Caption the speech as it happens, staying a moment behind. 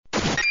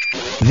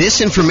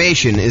This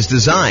information is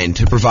designed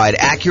to provide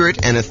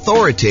accurate and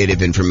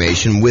authoritative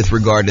information with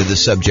regard to the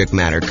subject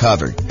matter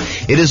covered.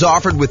 It is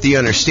offered with the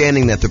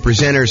understanding that the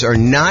presenters are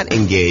not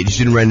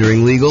engaged in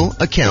rendering legal,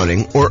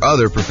 accounting, or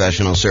other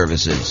professional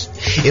services.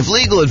 If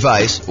legal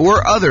advice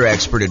or other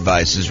expert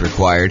advice is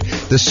required,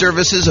 the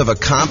services of a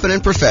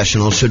competent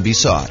professional should be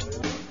sought.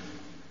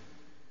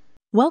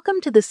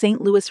 Welcome to the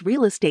St. Louis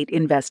Real Estate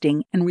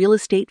Investing and Real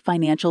Estate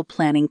Financial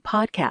Planning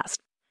Podcast.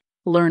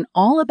 Learn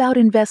all about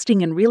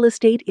investing in real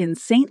estate in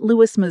St.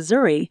 Louis,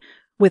 Missouri,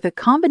 with a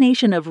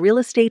combination of real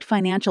estate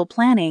financial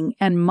planning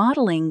and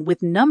modeling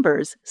with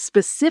numbers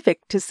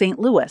specific to St.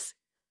 Louis,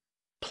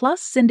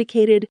 plus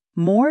syndicated,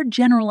 more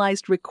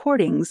generalized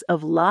recordings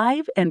of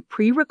live and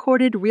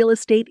pre-recorded real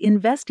estate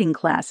investing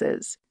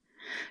classes,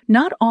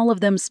 not all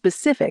of them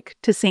specific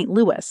to St.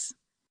 Louis.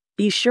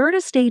 Be sure to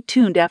stay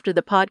tuned after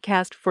the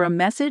podcast for a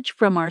message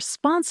from our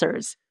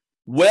sponsors.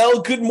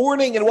 Well, good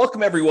morning and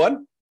welcome,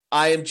 everyone.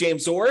 I am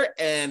James Orr,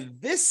 and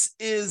this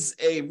is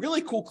a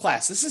really cool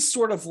class. This is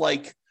sort of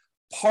like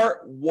part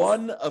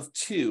 1 of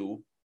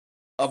 2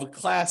 of a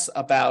class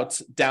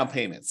about down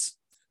payments.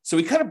 So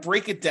we kind of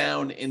break it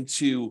down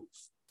into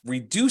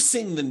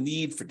reducing the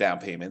need for down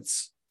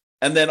payments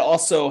and then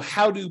also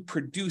how to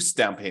produce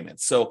down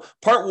payments. So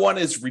part 1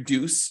 is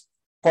reduce,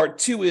 part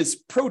 2 is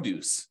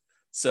produce.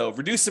 So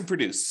reduce and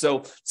produce.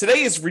 So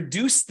today is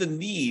reduce the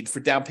need for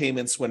down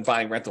payments when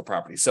buying rental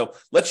property. So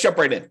let's jump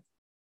right in.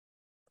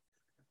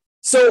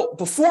 So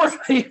before I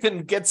even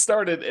get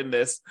started in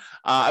this,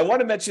 I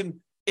want to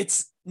mention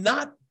it's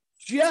not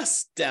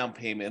just down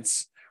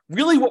payments.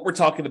 Really what we're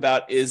talking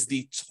about is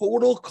the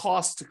total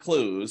cost to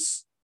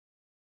close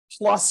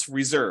plus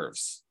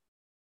reserves.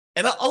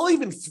 And I'll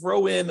even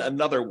throw in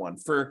another one.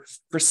 For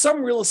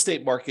some real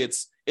estate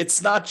markets,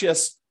 it's not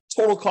just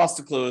total cost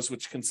to close,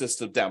 which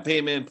consists of down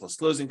payment plus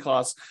closing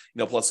costs,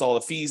 plus all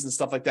the fees and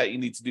stuff like that you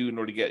need to do in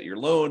order to get your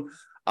loan,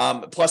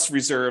 plus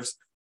reserves.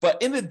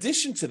 But in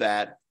addition to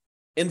that,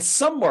 in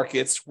some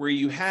markets where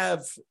you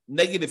have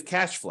negative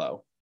cash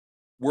flow,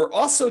 we're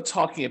also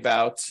talking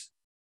about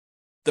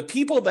the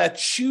people that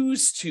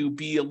choose to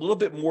be a little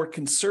bit more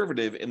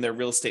conservative in their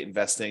real estate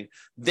investing.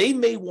 They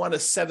may want to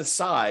set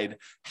aside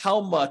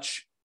how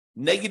much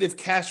negative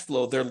cash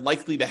flow they're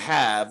likely to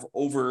have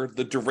over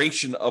the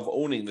duration of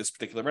owning this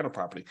particular rental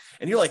property.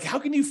 And you're like, how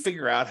can you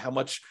figure out how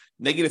much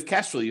negative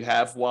cash flow you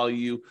have while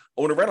you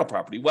own a rental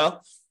property?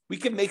 Well, we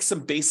can make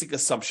some basic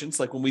assumptions,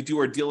 like when we do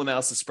our deal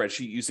analysis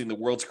spreadsheet using the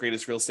world's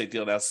greatest real estate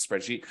deal analysis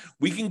spreadsheet,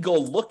 we can go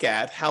look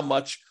at how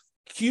much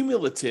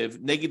cumulative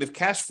negative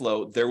cash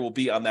flow there will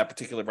be on that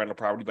particular rental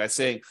property by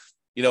saying,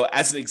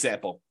 as an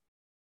example,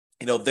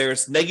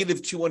 there's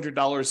negative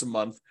 $200 a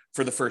month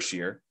for the first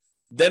year.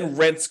 Then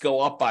rents go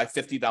up by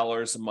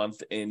 $50 a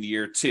month in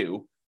year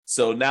 2.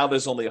 So now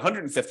there's only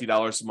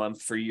 $150 a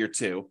month for year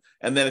 2.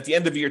 And then at the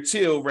end of year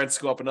 2, rents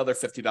go up another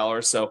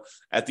 $50. So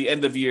at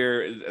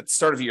the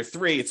start of year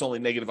 3, it's only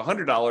negative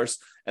 $100.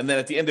 And then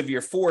at the end of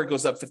year 4, it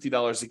goes up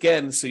 $50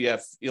 again. So you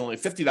have only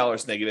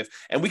 $50 negative.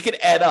 And we can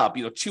add up,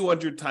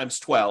 200 times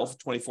 12,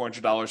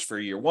 $2,400 for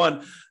year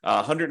 1,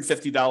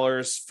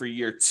 $150 for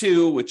year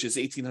 2, which is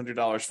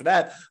 $1,800 for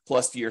that.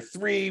 Plus year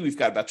 3, we've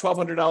got about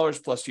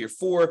 $1,200. Plus year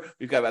 4,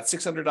 we've got about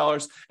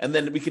 $600. And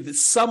then we could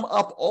sum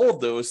up all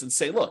of those and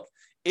say, look,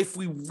 if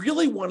we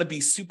really want to be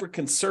super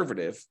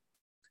conservative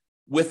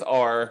with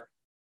our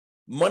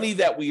money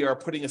that we are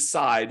putting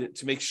aside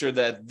to make sure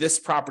that this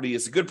property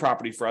is a good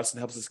property for us and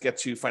helps us get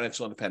to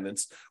financial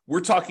independence, we're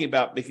talking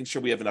about making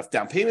sure we have enough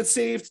down payment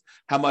saved,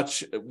 how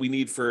much we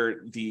need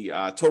for the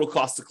total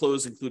cost to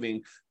close,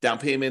 including down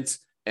payments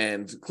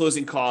and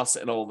closing costs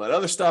and all that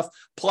other stuff,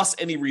 plus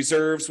any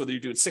reserves, whether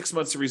you're doing 6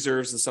 months of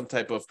reserves in some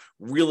type of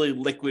really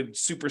liquid,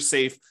 super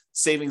safe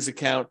savings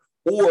account,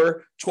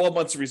 or 12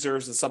 months of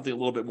reserves in something a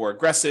little bit more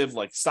aggressive,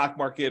 like stock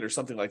market or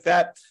something like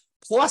that.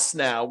 Plus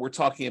now we're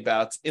talking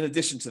about, in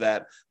addition to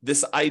that,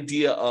 this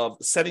idea of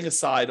setting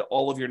aside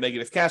all of your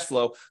negative cash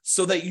flow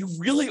so that you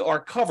really are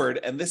covered.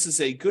 And this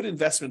is a good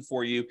investment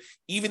for you,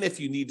 even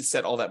if you need to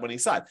set all that money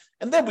aside.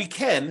 And then we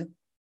can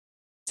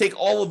take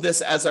all of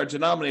this as our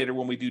denominator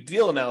when we do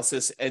deal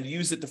analysis and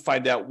use it to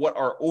find out what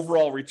our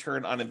overall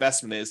return on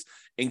investment is,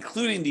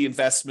 including the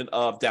investment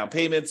of down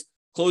payments,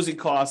 closing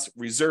costs,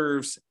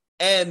 reserves,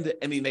 and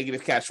any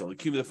negative cash flow, the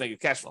cumulative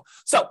negative cash flow.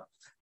 So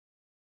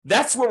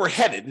that's where we're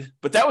headed,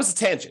 but that was a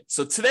tangent.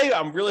 So today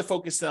I'm really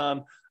focused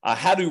on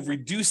how to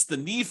reduce the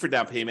need for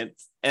down payment.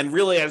 And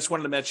really, I just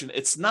wanted to mention,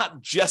 it's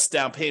not just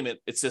down payment.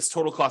 It's this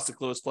total cost to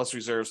close plus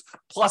reserves.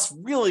 Plus,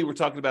 really, we're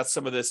talking about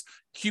some of this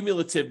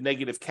cumulative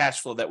negative cash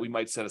flow that we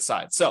might set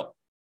aside. So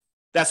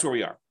that's where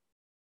we are.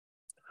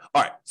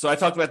 All right. So I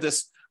talked about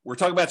this. We're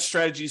talking about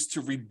strategies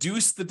to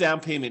reduce the down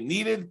payment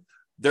needed.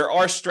 There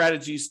are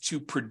strategies to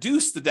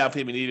produce the down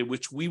payment needed,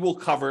 which we will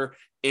cover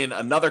in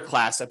another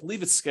class. I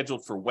believe it's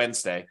scheduled for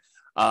Wednesday.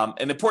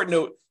 An important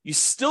note, you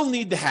still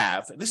need to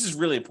have, and this is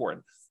really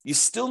important, you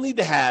still need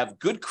to have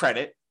good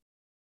credit,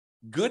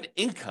 good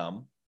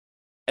income,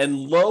 and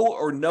low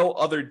or no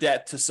other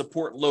debt to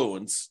support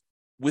loans,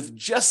 with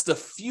just a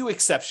few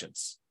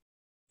exceptions.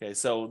 Okay,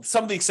 so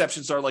some of the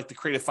exceptions are like the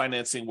creative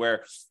financing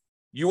where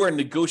you are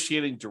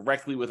negotiating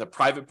directly with a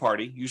private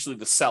party, usually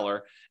the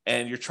seller,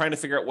 and you're trying to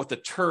figure out what the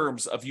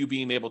terms of you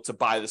being able to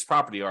buy this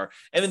property are.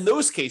 And in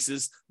those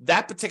cases,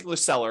 that particular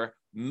seller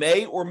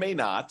may or may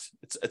not,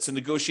 it's a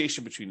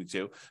negotiation between the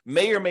two,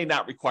 may or may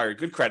not require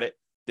good credit.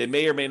 They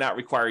may or may not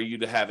require you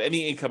to have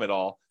any income at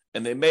all.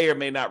 And they may or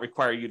may not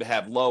require you to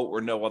have low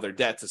or no other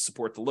debt to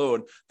support the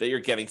loan that you're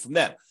getting from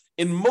them.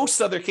 In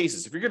most other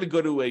cases, if you're going to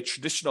go to a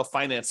traditional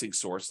financing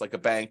source like a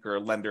bank or a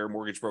lender,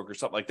 mortgage broker,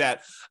 something like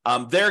that,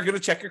 they're going to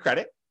check your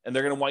credit and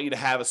they're going to want you to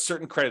have a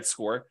certain credit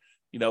score,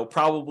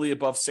 probably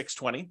above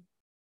 620.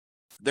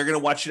 They're going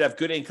to want you to have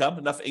good income,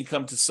 enough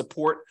income to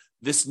support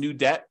this new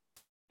debt.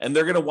 And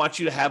they're going to want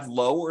you to have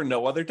low or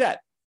no other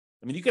debt.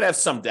 I mean, you can have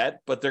some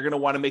debt, but they're going to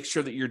want to make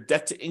sure that your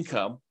debt to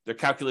income, their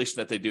calculation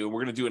that they do,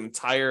 we're going to do an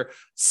entire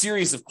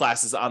series of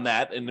classes on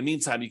that. In the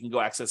meantime, you can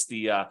go access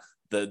the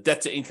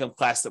debt to income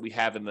class that we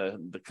have in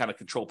the kind of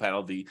control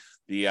panel, the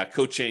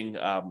coaching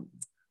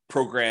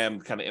program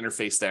kind of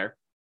interface there.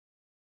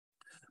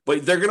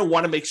 But they're going to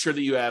want to make sure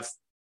that you have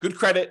good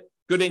credit,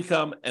 good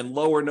income, and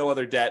low or no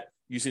other debt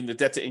using the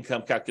debt to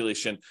income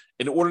calculation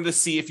in order to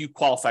see if you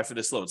qualify for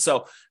this loan.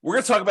 So we're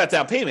going to talk about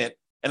down payment.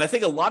 And I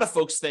think a lot of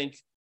folks think,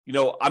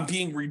 I'm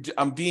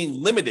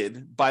being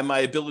limited by my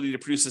ability to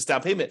produce this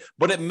down payment,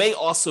 but it may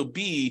also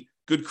be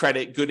good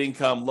credit, good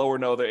income, low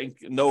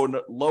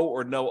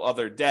or no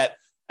other debt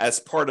as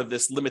part of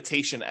this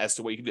limitation as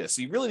to what you can do.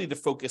 So you really need to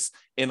focus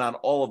in on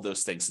all of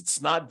those things.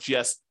 It's not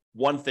just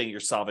one thing you're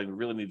solving. We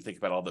really need to think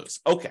about all those.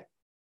 Okay.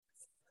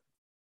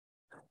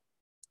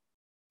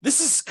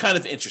 This is kind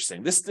of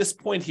interesting. This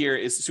point here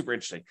is super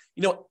interesting.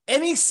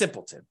 Any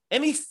simpleton,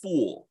 any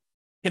fool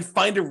can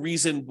find a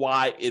reason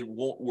why it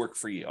won't work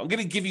for you. I'm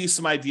going to give you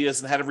some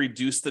ideas on how to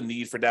reduce the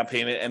need for down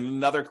payment. And in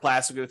another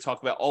class, we're going to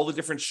talk about all the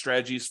different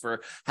strategies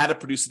for how to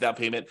produce a down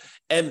payment.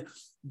 And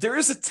there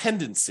is a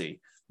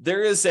tendency,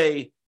 there is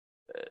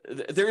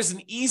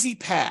an easy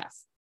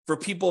path for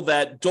people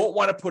that don't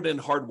want to put in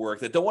hard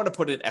work, that don't want to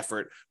put in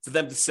effort, for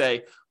them to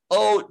say,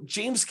 oh,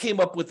 James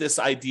came up with this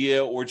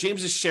idea, or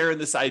James is sharing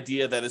this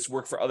idea that has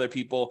worked for other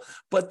people,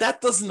 but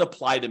that doesn't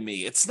apply to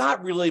me. It's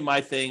not really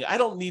my thing. I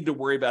don't need to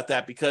worry about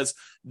that because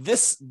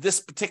this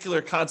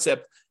particular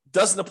concept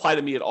doesn't apply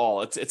to me at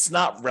all. It's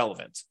not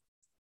relevant.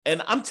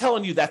 And I'm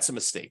telling you, that's a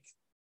mistake.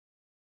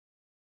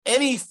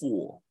 Any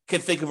fool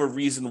can think of a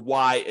reason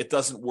why it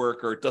doesn't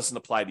work or it doesn't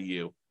apply to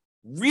you.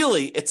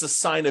 Really, it's a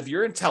sign of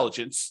your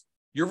intelligence,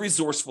 your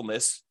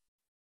resourcefulness,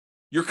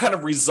 your kind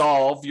of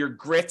resolve, your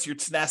grit, your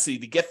tenacity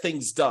to get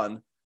things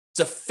done,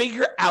 to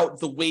figure out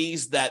the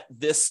ways that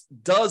this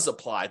does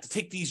apply, to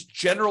take these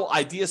general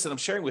ideas that I'm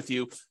sharing with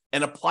you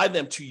and apply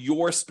them to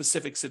your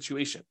specific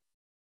situation.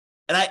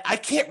 And I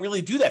can't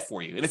really do that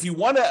for you. And if you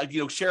want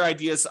to, share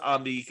ideas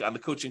on the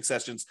coaching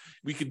sessions,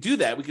 we could do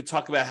that. We could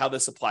talk about how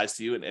this applies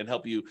to you and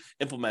help you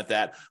implement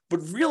that.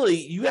 But really,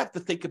 you have to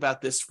think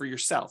about this for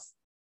yourself.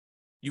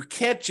 You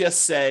can't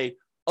just say,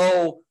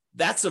 oh,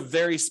 that's a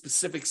very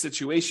specific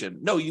situation.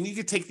 No, you need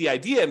to take the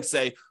idea and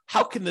say,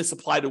 how can this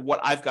apply to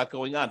what I've got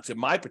going on, to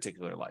my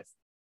particular life?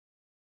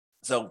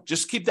 So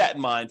just keep that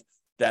in mind,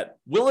 that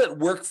will it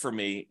work for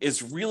me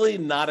is really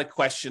not a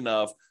question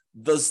of,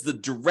 does the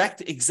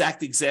direct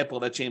exact example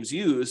that James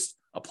used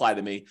apply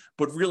to me,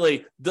 but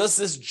really, does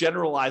this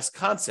generalized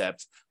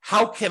concept,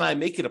 how can I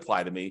make it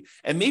apply to me?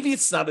 And maybe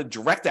it's not a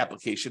direct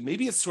application.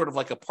 Maybe it's sort of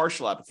like a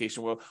partial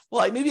application where,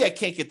 maybe I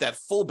can't get that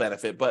full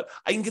benefit, but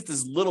I can get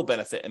this little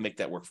benefit and make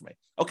that work for me.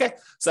 Okay,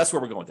 so that's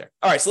where we're going there.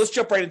 All right, so let's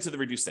jump right into the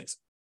reduce things.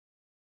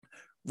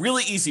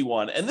 Really easy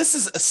one. And this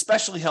is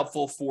especially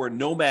helpful for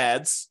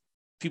nomads,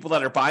 people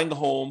that are buying a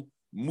home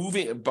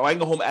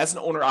as an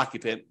owner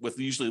occupant with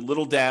usually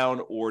little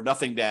down or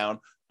nothing down,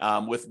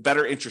 with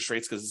better interest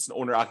rates because it's an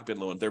owner occupant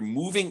loan. They're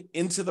moving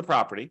into the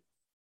property.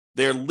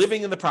 They're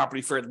living in the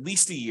property for at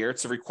least a year.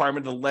 It's a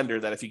requirement of the lender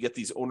that if you get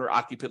these owner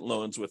occupant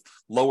loans with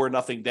low or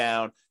nothing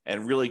down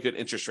and really good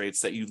interest rates,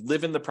 that you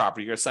live in the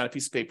property. You're going to sign a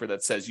piece of paper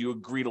that says you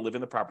agree to live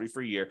in the property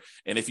for a year.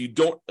 And if you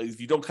don't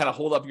kind of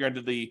hold up your end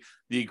of the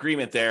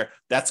agreement there,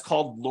 that's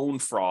called loan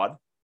fraud,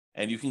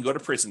 and you can go to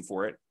prison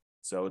for it.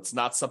 So it's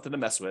not something to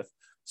mess with.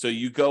 So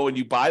you go and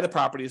you buy the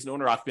property as an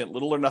owner occupant,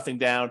 little or nothing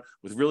down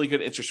with really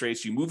good interest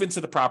rates. You move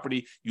into the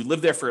property, you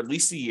live there for at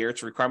least a year.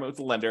 It's a requirement with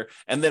the lender.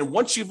 And then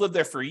once you've lived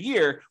there for a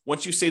year,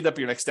 once you've saved up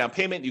your next down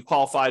payment, you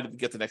qualify to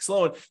get the next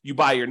loan, you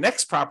buy your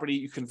next property,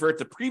 you convert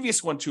the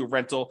previous one to a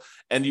rental,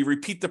 and you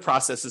repeat the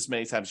process as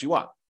many times as you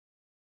want.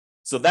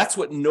 So that's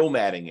what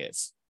nomading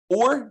is,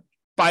 or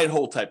buy and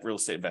hold type real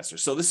estate investor.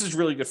 So this is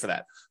really good for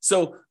that.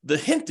 So the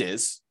hint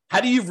is, how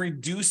do you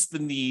reduce the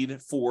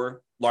need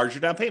for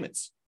larger down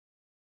payments?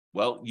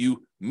 Well,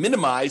 you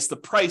minimize the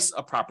price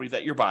of property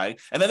that you're buying.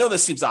 And I know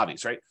this seems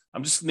obvious, right?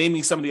 I'm just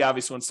naming some of the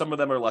obvious ones. Some of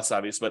them are less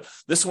obvious, but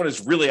this one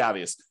is really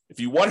obvious. If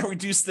you want to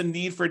reduce the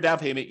need for a down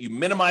payment, you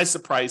minimize the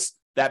price.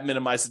 That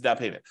minimizes the down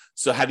payment.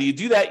 So how do you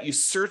do that? You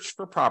search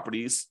for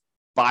properties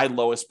by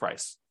lowest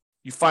price.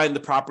 You find the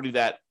property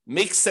that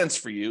makes sense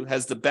for you,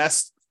 has the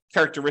best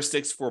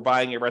characteristics for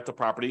buying a rental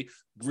property: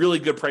 really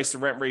good price to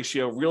rent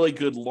ratio, really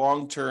good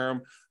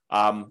long-term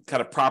kind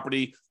of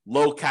property,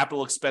 low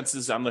capital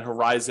expenses on the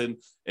horizon.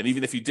 And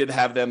even if you did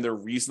have them, they're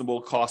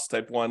reasonable cost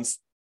type ones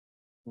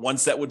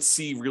that would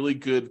see really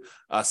good,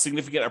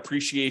 significant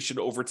appreciation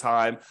over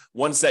time,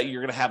 ones that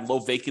you're going to have low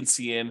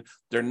vacancy in.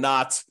 They're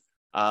not,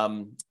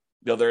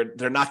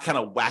 they're not kind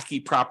of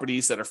wacky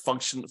properties that are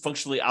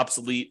functionally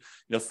obsolete,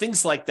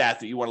 things like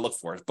that you want to look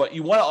for. But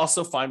you want to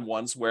also find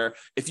ones where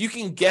if you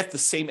can get the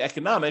same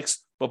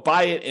economics, but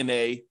buy it in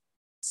a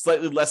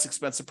slightly less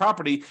expensive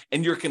property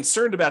and you're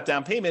concerned about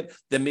down payment,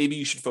 then maybe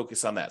you should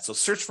focus on that. So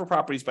search for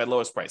properties by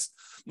lowest price.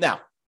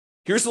 Now,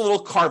 here's a little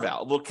carve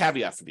out, a little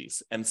caveat for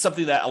these, and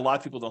something that a lot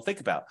of people don't think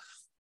about.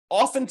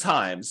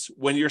 Oftentimes,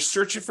 when you're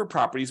searching for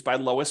properties by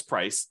lowest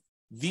price,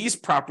 these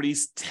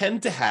properties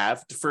tend to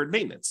have deferred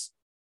maintenance.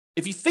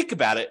 If you think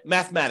about it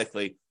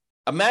mathematically,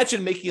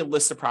 imagine making a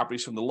list of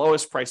properties from the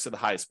lowest price to the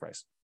highest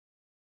price.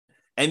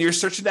 And you're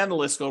searching down the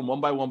list, going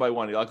one by one by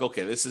one. You're like,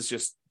 okay, this is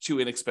just too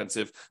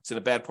inexpensive. It's in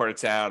a bad part of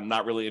town. I'm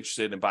not really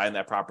interested in buying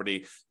that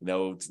property.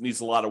 It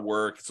needs a lot of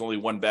work. It's only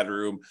one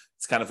bedroom.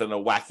 It's kind of in a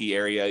wacky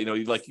area.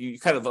 You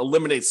kind of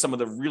eliminate some of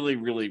the really,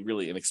 really,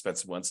 really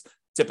inexpensive ones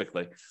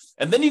typically.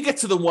 And then you get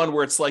to the one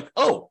where it's like,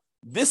 oh,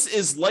 this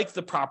is like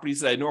the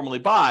properties that I normally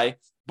buy,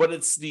 but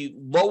it's the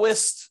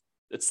lowest.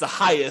 It's the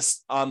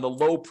highest on the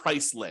low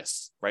price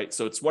list, right?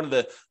 So it's one of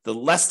the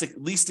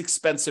least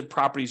expensive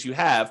properties you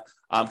have,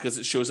 because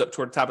it shows up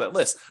toward the top of that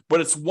list,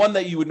 but it's one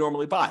that you would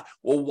normally buy.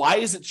 Well, why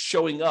is it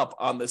showing up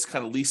on this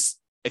kind of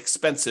least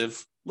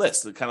expensive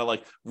list, kind of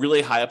like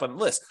really high up on the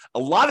list? A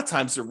lot of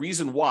times the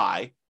reason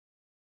why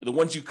the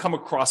ones you come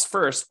across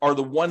first are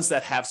the ones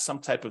that have some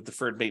type of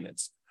deferred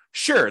maintenance.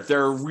 Sure,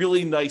 they're a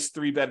really nice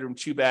 3-bedroom,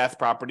 2-bath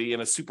property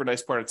in a super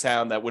nice part of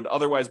town that would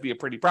otherwise be a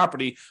pretty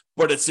property,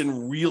 but it's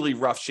in really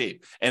rough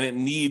shape and it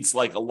needs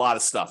like a lot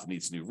of stuff. It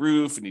needs new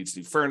roof, it needs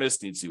new furnace,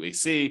 it needs new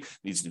AC, it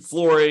needs new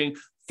flooring.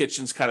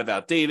 Kitchen's kind of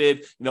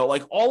outdated,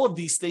 like all of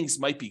these things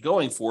might be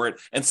going for it.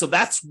 And so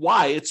that's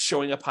why it's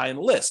showing up high in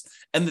the list.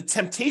 And the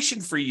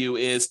temptation for you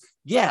is,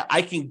 yeah,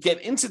 I can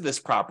get into this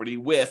property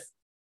with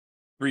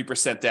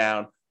 3%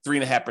 down,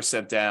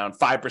 3.5% down,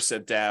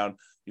 5% down.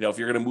 If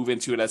you're going to move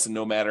into it as a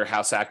nomad or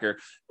house hacker,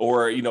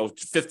 or,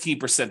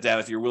 15% down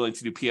if you're willing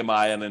to do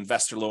PMI on an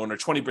investor loan, or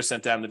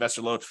 20% down an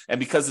investor loan. And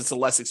because it's a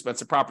less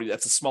expensive property,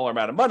 that's a smaller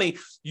amount of money.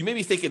 You may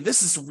be thinking,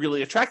 this is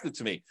really attractive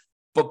to me,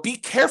 but be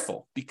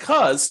careful,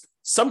 because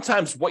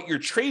sometimes what you're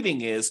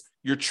trading is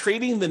you're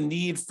trading the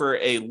need for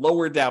a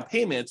lower down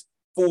payment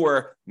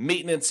for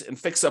maintenance and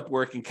fix up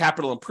work and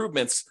capital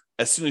improvements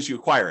as soon as you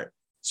acquire it.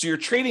 So you're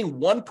trading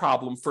one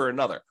problem for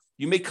another.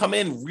 You may come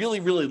in really,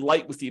 really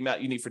light with the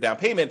amount you need for down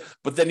payment,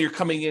 but then you're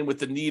coming in with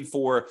the need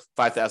for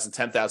 $5,000,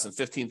 $10,000,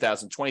 $15,000,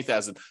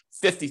 $20,000,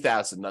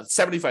 $50,000,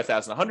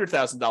 $75,000,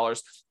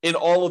 $100,000 in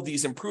all of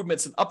these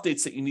improvements and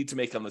updates that you need to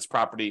make on this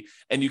property,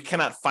 and you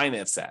cannot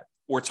finance that.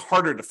 Or it's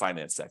harder to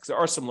finance that, because there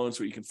are some loans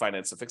where you can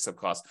finance the fix-up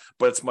cost,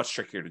 but it's much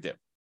trickier to do,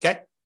 okay?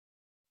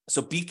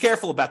 So be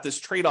careful about this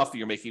trade-off that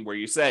you're making where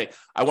you say,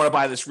 I want to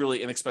buy this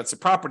really inexpensive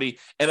property,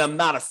 and I'm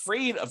not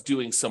afraid of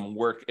doing some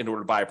work in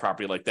order to buy a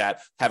property like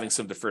that, having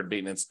some deferred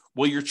maintenance.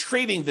 Well, you're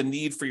trading the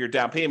need for your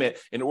down payment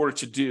in order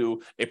to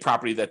do a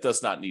property that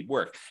does not need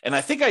work. And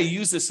I think I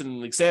used this in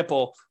an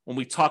example when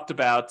we talked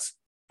about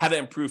how to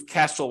improve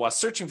cash flow while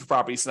searching for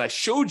properties. And I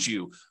showed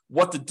you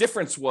what the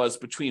difference was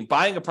between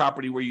buying a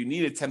property where you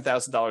needed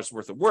 $10,000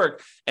 worth of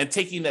work and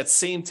taking that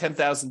same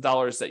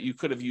 $10,000 that you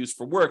could have used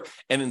for work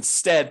and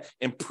instead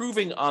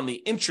improving on the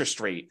interest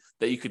rate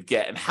that you could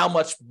get, and how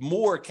much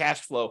more cash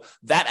flow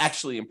that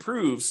actually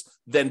improves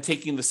than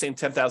taking the same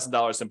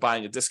 $10,000 and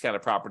buying a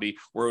discounted property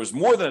where it was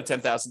more than a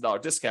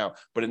 $10,000 discount,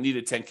 but it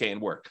needed $10K in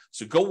work.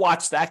 So go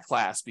watch that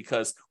class,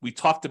 because we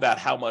talked about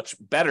how much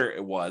better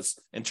it was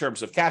in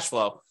terms of cash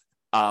flow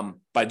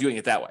by doing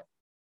it that way.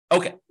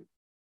 Okay.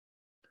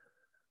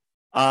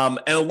 And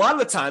a lot of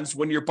the times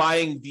when you're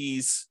buying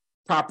these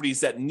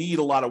properties that need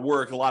a lot of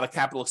work, a lot of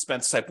capital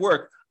expense type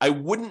work, I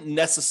wouldn't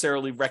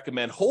necessarily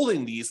recommend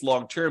holding these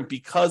long-term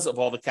because of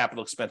all the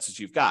capital expenses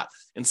you've got.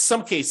 In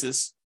some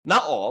cases,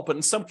 not all, but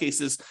in some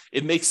cases,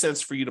 it makes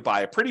sense for you to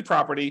buy a pretty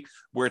property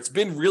where it's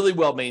been really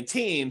well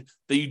maintained,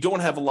 that you don't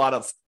have a lot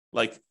of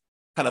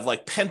kind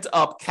of pent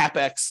up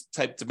CapEx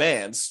type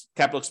demands.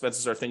 Capital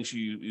expenses are things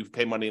you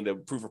pay money to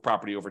improve a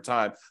property over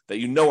time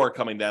that are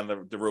coming down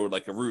the road,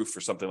 like a roof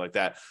or something like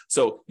that.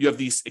 So you have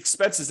these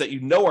expenses that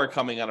are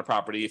coming on a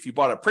property. If you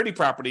bought a pretty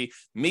property,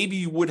 maybe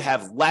you would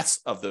have less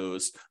of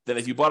those than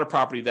if you bought a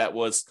property that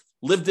was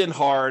lived in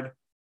hard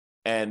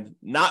and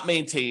not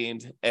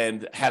maintained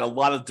and had a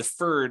lot of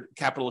deferred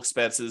capital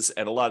expenses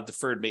and a lot of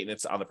deferred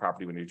maintenance on the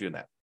property when you're doing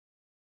that.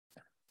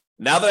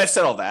 Now that I've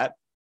said all that,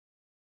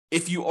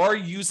 if you are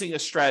using a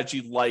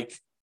strategy like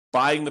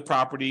buying the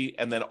property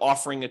and then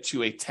offering it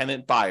to a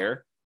tenant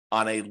buyer,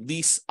 on a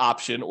lease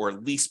option or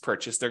lease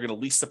purchase. They're going to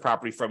lease the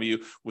property from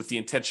you with the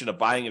intention of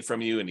buying it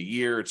from you in a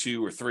year or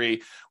 2 or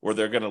 3, or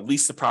they're going to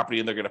lease the property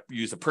and they're going to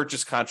use a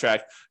purchase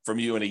contract from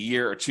you in a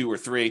year or 2 or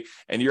 3,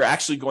 and you're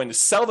actually going to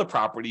sell the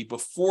property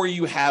before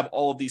you have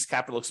all of these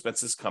capital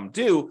expenses come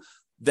due,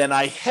 then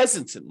I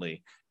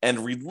hesitantly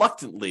and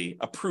reluctantly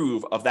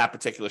approve of that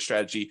particular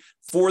strategy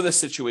for the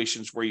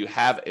situations where you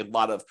have a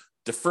lot of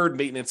deferred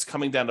maintenance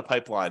coming down the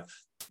pipeline.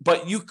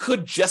 But you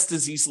could just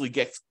as easily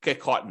get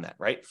caught in that,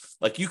 right?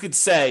 Like you could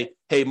say,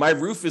 hey, my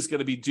roof is going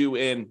to be due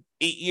in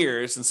 8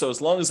 years. And so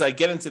as long as I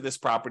get into this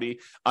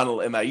property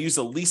and I use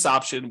a lease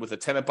option with a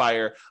tenant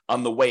buyer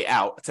on the way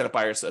out, a tenant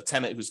buyer is a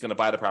tenant who's going to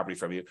buy the property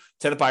from you.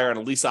 Tenant buyer on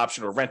a lease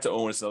option or rent to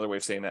own is another way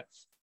of saying that.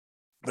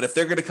 But if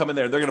they're going to come in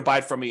there, they're going to buy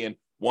it from me in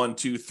 1,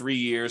 2, 3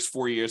 years,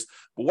 4 years.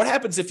 But what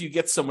happens if you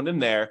get someone in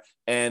there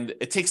and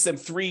it takes them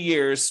 3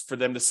 years for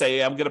them to say,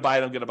 hey, I'm going to buy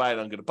it, I'm going to buy it,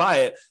 I'm going to buy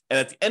it. And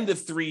at the end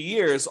of 3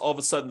 years, all of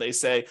a sudden they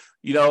say,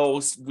 you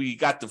know, we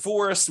got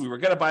divorced. We were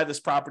going to buy this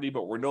property,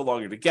 but we're no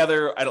longer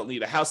together. I don't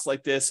need a house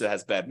like this. It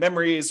has bad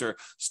memories or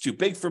it's too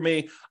big for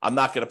me. I'm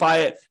not going to buy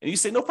it. And you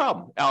say, no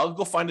problem. I'll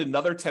go find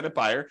another tenant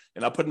buyer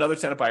and I'll put another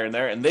tenant buyer in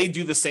there. And they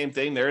do the same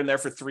thing. They're in there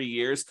for 3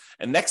 years.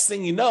 And next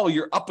thing you know,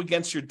 you're up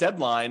against your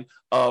deadline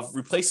of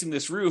replacing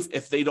this roof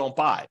if they don't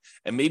buy.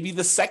 And maybe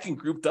the second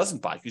group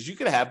doesn't buy because you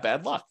could have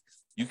bad luck.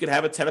 You could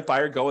have a tenant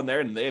buyer go in there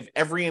and they have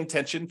every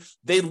intention.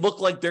 They look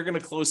like they're going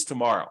to close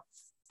tomorrow,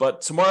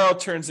 but tomorrow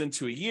turns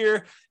into a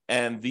year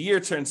and the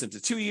year turns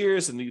into 2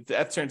 years and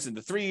that turns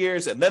into 3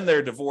 years. And then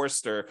they're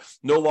divorced or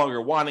no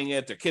longer wanting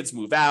it. Their kids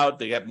move out.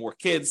 They have more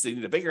kids. They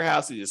need a bigger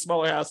house. They need a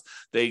smaller house.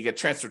 They get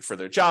transferred for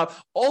their job.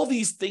 All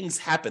these things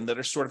happen that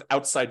are sort of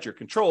outside your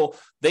control.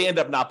 They end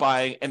up not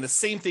buying. And the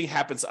same thing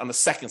happens on the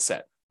second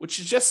set, which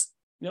is just,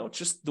 you know,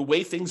 just the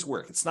way things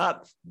work. It's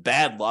not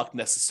bad luck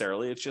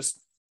necessarily. It's just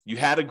you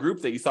had a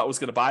group that you thought was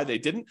going to buy, they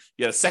didn't.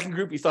 You had a second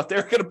group you thought they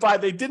were going to buy,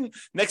 they didn't.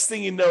 Next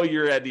thing you know,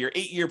 you're at your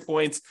 8-year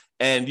points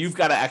and you've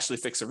got to actually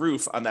fix a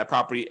roof on that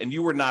property. And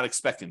you were not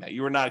expecting that.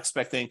 You were not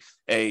expecting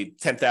a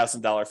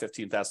 $10,000,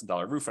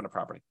 $15,000 roof on a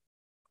property.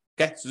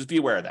 Okay, so just be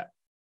aware of that.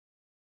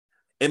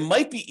 It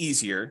might be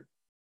easier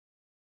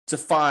to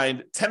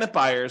find tenant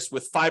buyers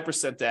with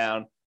 5%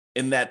 down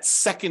in that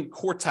second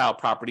quartile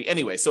property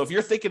anyway. So if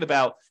you're thinking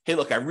about, hey,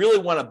 look, I really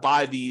want to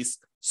buy these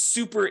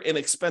super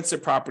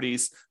inexpensive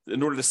properties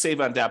in order to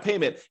save on down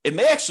payment, it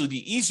may actually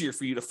be easier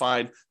for you to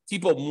find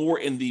people more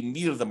in the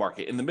meat of the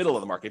market, in the middle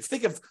of the market. If you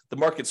think of the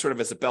market sort of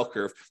as a bell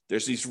curve,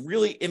 there's these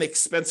really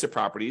inexpensive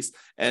properties,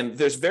 and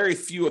there's very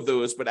few of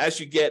those. But as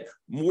you get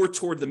more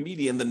toward the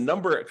median, the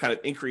number kind of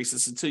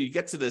increases until you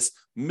get to this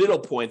middle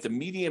point, the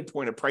median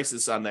point of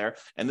prices on there.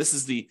 And this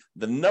is the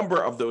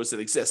number of those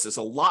that exist. There's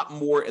a lot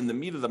more in the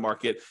meat of the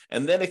market.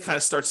 And then it kind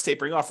of starts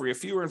tapering off where you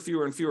have fewer and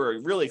fewer and fewer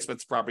really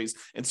expensive properties.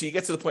 And so you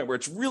get to the point where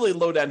it's really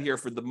low down here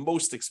for the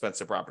most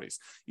expensive properties.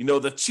 You know,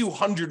 the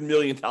 $200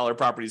 million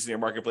properties in your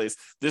marketplace,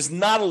 there's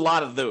not a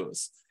lot of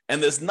those.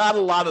 And there's not a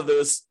lot of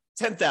those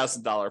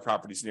 $10,000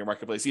 properties in your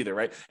marketplace either,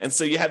 right? And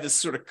so you have this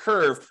sort of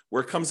curve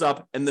where it comes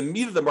up and the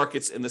meat of the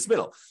market's in this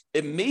middle.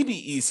 It may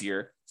be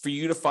easier for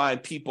you to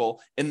find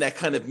people in that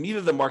kind of meat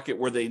of the market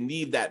where they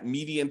need that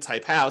median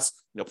type house,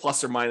 you know,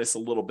 plus or minus a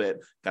little bit,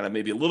 kind of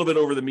maybe a little bit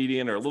over the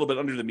median or a little bit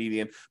under the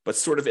median, but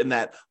sort of in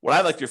that, what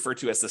I like to refer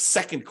to as the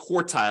second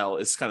quartile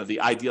is kind of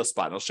the ideal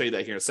spot. And I'll show you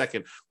that here in a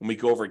second when we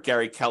go over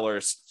Gary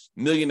Keller's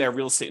Millionaire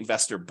Real Estate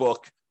Investor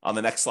book. On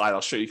the next slide,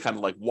 I'll show you kind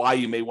of like why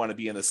you may want to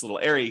be in this little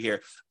area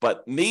here,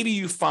 but maybe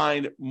you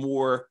find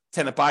more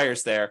tenant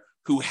buyers there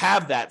who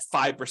have that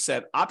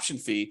 5% option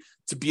fee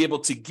to be able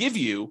to give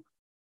you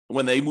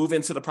when they move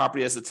into the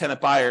property as a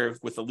tenant buyer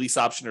with a lease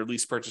option or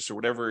lease purchase or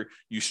whatever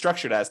you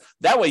structured as.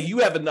 That way you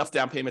have enough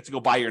down payment to go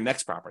buy your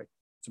next property.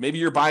 So maybe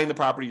you're buying the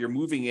property, you're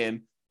moving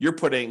in, you're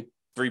putting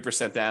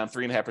 3% down,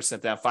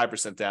 3.5% down,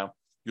 5% down.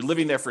 You're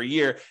living there for a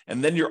year,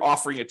 and then you're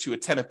offering it to a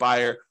tenant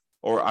buyer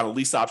or on a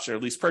lease option or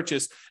lease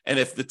purchase. And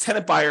if the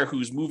tenant buyer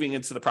who's moving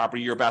into the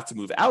property you're about to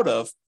move out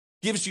of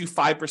gives you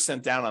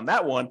 5% down on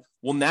that one,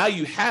 well, now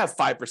you have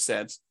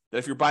 5% that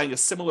if you're buying a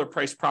similar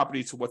price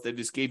property to what they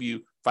just gave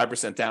you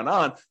 5% down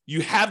on,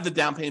 you have the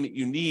down payment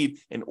you need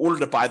in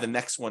order to buy the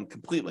next one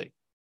completely.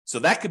 So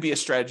that could be a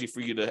strategy for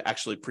you to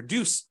actually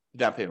produce the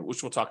down payment,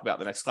 which we'll talk about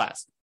in the next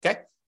class. Okay.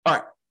 All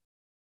right.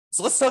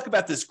 So let's talk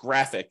about this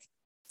graphic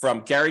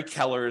from Gary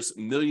Keller's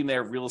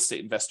Millionaire Real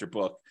Estate Investor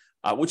book.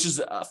 Which is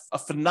a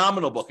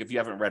phenomenal book if you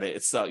haven't read it.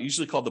 It's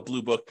usually called the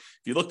Blue Book.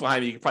 If you look behind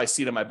me, you can probably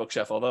see it on my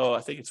bookshelf, although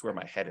I think it's where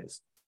my head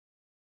is.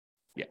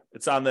 Yeah,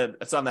 it's on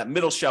that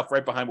middle shelf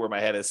right behind where my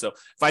head is. So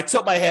if I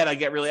tilt my head, I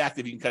get really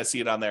active. You can kind of see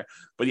it on there.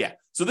 But yeah,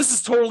 so this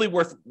is totally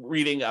worth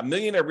reading. A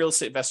Millionaire Real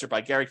Estate Investor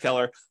by Gary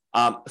Keller.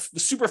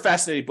 Super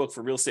fascinating book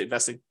for real estate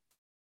investing.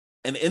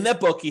 And in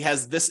that book, he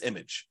has this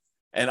image.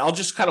 And I'll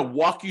just kind of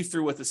walk you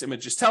through what this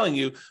image is telling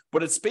you.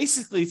 But it's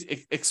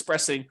basically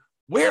expressing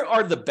where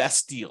are the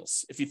best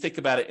deals? If you think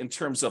about it in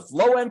terms of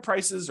low-end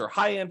prices or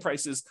high-end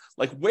prices,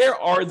 like where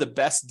are the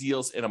best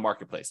deals in a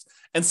marketplace?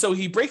 And so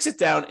he breaks it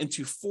down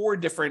into 4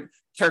 different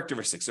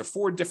characteristics or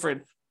 4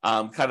 different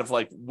kind of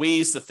like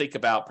ways to think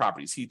about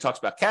properties. He talks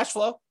about cash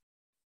flow,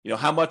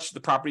 how much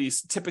the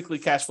properties typically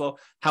cash flow,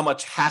 how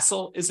much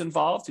hassle is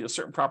involved.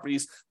 Certain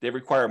properties, they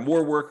require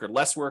more work,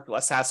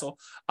 less hassle.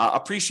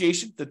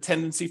 Appreciation, the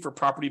tendency for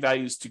property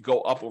values to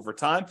go up over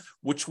time.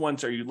 Which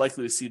ones are you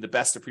likely to see the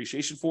best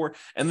appreciation for?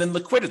 And then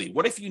liquidity.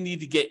 What if you need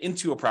to get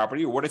into a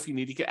property, or what if you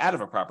need to get out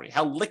of a property?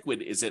 How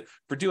liquid is it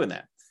for doing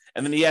that?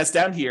 And then he has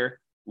down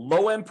here,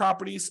 low-end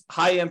properties,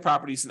 high-end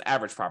properties, and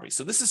average properties.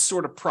 So this is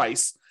sort of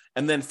price.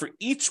 And then for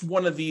each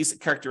one of these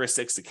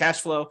characteristics, the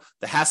cash flow,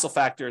 the hassle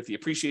factor, the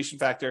appreciation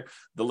factor,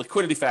 the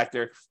liquidity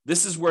factor,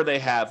 this is where they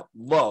have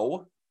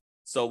low.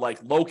 So like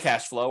low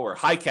cash flow or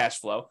high cash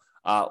flow,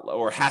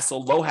 or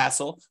hassle, low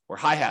hassle or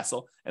high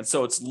hassle. And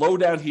so it's low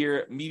down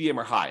here, medium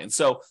or high. And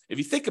so if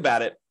you think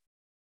about it,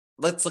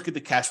 let's look at the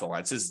cash flow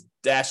line. It says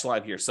dashed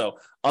line here. So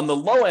on the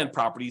low end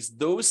properties,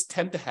 those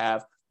tend to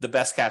have the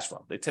best cash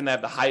flow. They tend to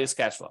have the highest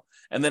cash flow.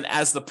 And then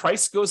as the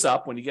price goes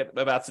up, when you get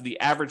about to the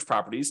average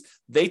properties,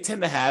 they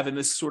tend to have in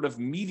this sort of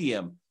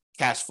medium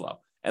cash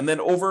flow. And then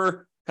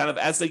over kind of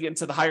as they get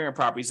into the higher end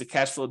properties, the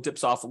cash flow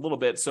dips off a little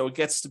bit. So it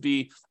gets to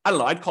be,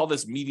 I'd call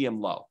this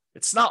medium low.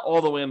 It's not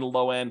all the way in the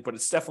low end, but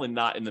it's definitely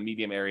not in the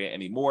medium area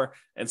anymore.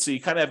 And so you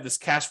kind of have this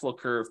cash flow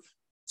curve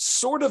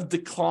sort of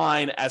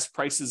decline as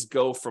prices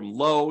go from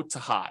low to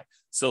high.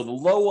 So the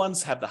low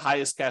ones have the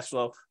highest cash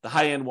flow. The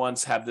high end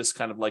ones have this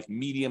kind of like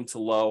medium to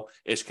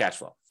low-ish cash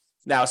flow.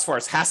 Now, as far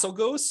as hassle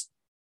goes,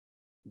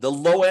 the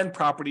low end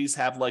properties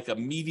have like a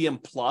medium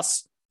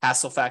plus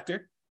hassle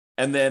factor.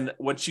 And then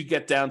once you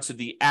get down to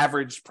the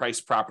average price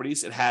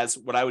properties, it has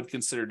what I would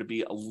consider to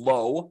be a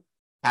low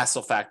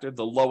hassle factor,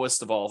 the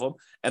lowest of all of them.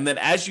 And then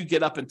as you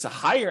get up into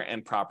higher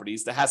end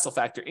properties, the hassle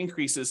factor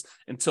increases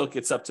until it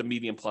gets up to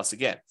medium plus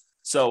again.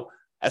 So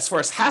as far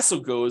as hassle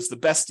goes, the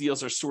best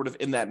deals are sort of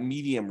in that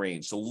medium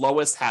range, the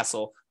lowest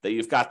hassle that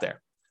you've got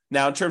there.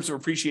 Now, in terms of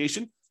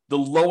appreciation, the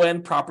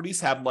low-end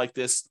properties have like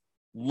this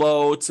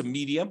low to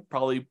medium,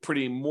 probably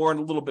a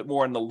little bit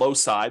more on the low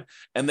side.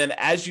 And then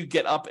as you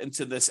get up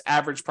into this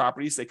average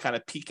properties, they kind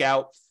of peak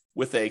out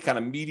with a kind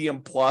of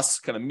medium plus,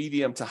 kind of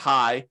medium to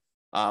high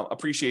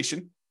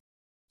appreciation.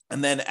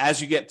 And then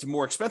as you get to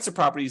more expensive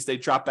properties, they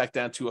drop back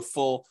down to a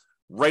full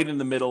right in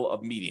the middle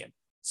of median.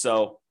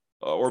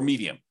 Or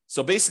medium.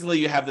 So basically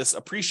you have this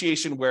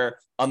appreciation where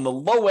on the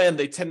low end,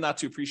 they tend not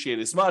to appreciate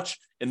as much.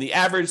 In the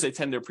average, they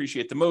tend to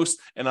appreciate the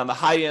most. And on the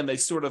high end, they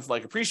sort of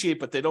like appreciate,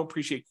 but they don't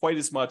appreciate quite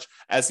as much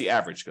as the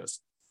average goes.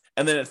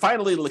 And then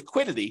finally,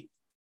 liquidity.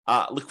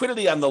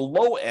 Liquidity on the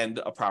low end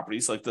of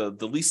properties, like the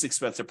least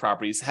expensive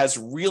properties, has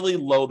really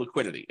low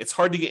liquidity. It's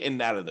hard to get in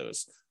and out of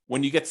those.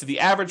 When you get to the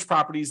average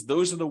properties,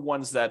 those are the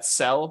ones that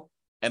sell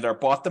and are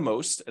bought the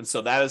most. And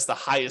so that is the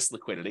highest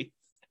liquidity.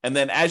 And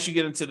then as you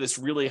get into this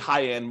really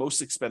high-end,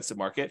 most expensive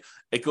market,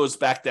 it goes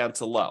back down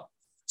to low.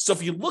 So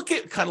if you look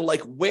at kind of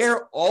like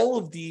where all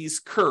of these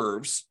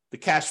curves, the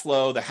cash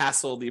flow, the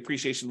hassle, the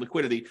appreciation,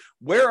 liquidity,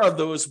 where are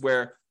those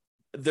where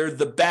they're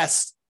the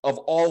best of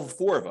all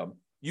four of them,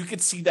 you can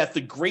see that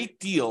the great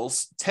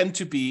deals tend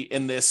to be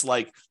in this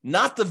like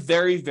not the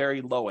very,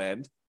 very low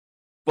end,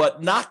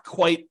 but not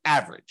quite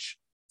average.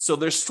 So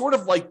there's sort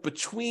of like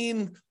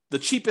between the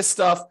cheapest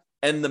stuff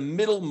and the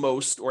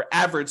middlemost or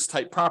average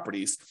type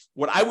properties,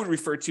 what I would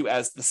refer to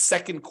as the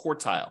second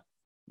quartile,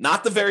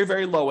 not the very,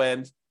 very low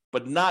end,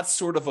 but not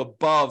sort of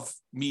above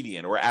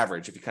median or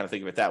average, if you kind of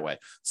think of it that way.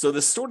 So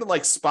this sort of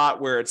like spot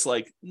where it's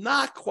like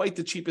not quite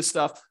the cheapest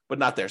stuff, but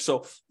not there.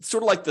 So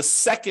sort of like the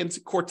second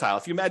quartile.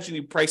 If you imagine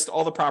you priced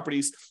all the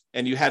properties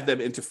and you had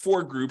them into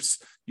four groups,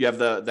 you have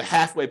the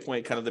halfway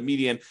point, kind of the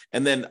median,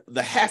 and then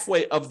the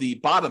halfway of the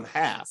bottom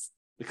half,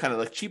 the kind of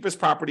like cheapest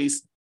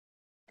properties.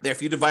 There,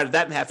 if you divided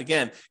that in half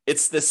again,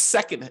 it's the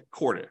second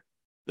quarter.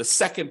 The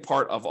second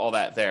part of all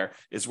that there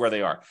is where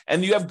they are.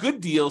 And you have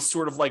good deals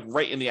sort of like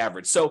right in the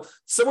average. So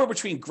somewhere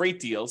between great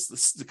deals,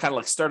 this is kind of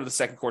like start of the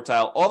second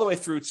quartile, all the way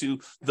through to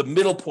the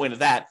middle point of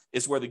that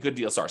is where the good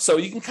deals are. So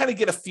you can kind of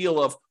get a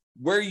feel of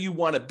where you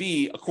want to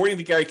be, according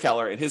to Gary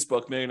Keller in his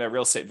book, Millionaire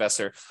Real Estate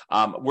Investor,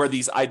 where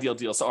these ideal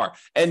deals are.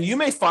 And you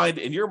may find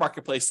in your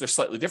marketplace, they're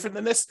slightly different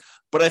than this,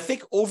 but I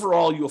think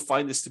overall, you'll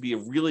find this to be a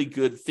really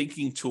good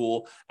thinking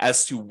tool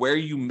as to where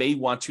you may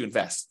want to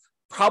invest.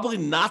 Probably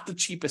not the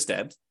cheapest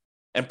end,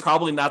 and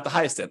probably not the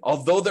highest end,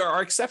 although there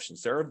are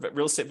exceptions. There are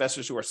real estate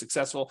investors who are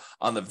successful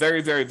on the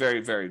very, very,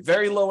 very, very,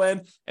 very low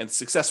end and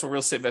successful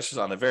real estate investors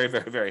on the very,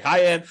 very, very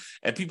high end,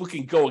 and people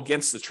can go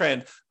against the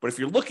trend. But if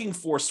you're looking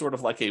for sort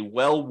of like a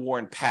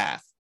well-worn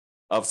path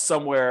of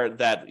somewhere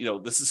that,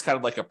 this is kind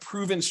of like a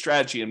proven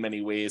strategy in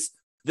many ways,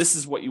 this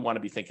is what you want to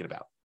be thinking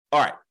about.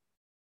 All right.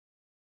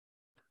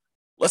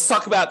 Let's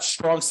talk about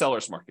strong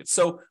sellers market.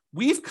 So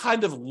we've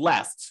kind of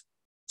left,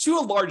 to a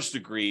large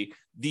degree,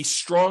 the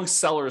strong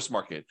sellers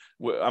market.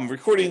 I'm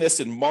recording this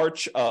in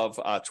March of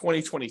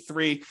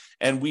 2023,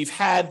 and we've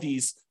had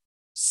these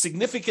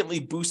significantly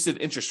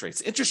boosted interest rates.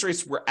 Interest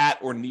rates were at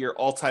or near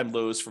all-time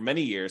lows for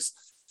many years,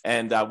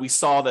 And we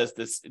saw that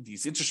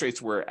these interest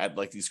rates were at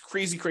like these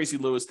crazy, crazy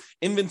lows.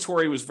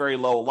 Inventory was very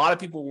low. A lot of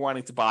people were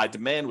wanting to buy.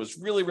 Demand was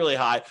really, really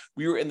high.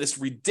 We were in this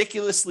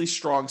ridiculously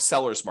strong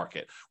seller's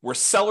market where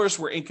sellers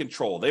were in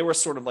control. They were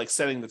sort of like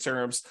setting the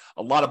terms.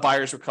 A lot of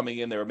buyers were coming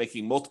in. They were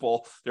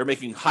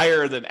making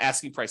higher than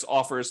asking price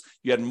offers.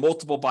 You had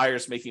multiple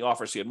buyers making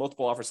offers. You had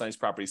multiple offers on these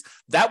properties.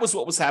 That was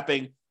what was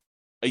happening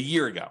a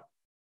year ago.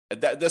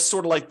 That's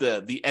sort of like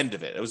the end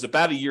of it. It was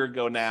about a year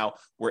ago now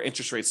where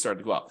interest rates started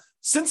to go up.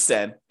 Since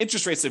then,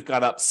 interest rates have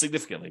gone up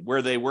significantly,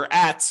 where they were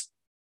at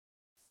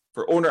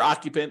for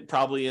owner-occupant,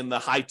 probably in the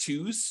high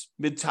twos,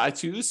 mid to high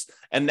twos,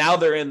 and now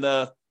they're in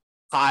the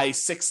high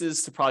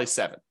sixes to probably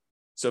 7.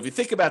 So if you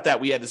think about that,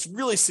 we had this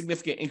really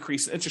significant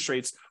increase in interest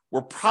rates.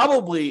 We're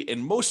probably in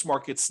most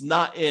markets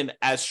not in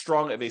as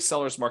strong of a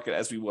seller's market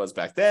as we was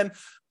back then,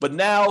 but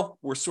now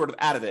we're sort of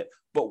out of it.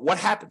 But what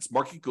happens?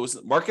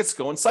 Markets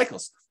go in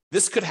cycles.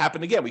 This could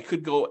happen again. We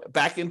could go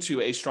back into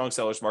a strong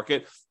seller's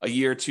market a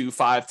year, 2,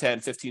 5, 10,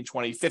 15,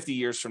 20, 50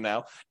 years from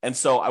now. And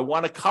so I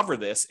want to cover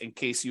this in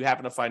case you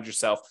happen to find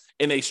yourself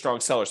in a strong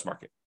seller's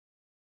market.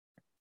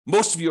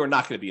 Most of you are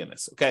not going to be in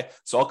this, okay?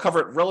 So I'll cover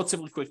it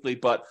relatively quickly,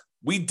 but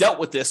we dealt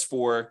with this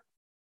for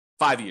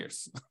 5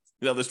 years.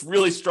 This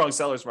really strong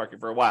seller's market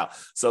for a while.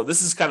 So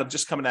this is kind of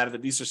just coming out of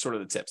it. These are sort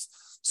of the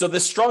tips. So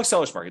this strong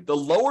seller's market, the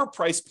lower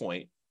price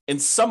point in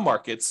some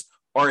markets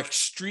are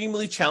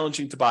extremely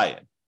challenging to buy in.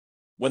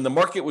 When the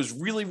market was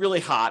really, really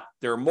hot,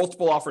 there were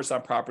multiple offers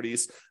on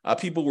properties.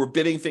 People were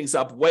bidding things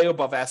up way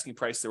above asking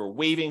price. They were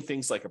waiving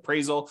things like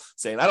appraisal,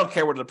 saying, I don't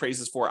care what it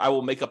appraises for. I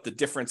will make up the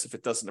difference if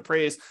it doesn't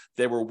appraise.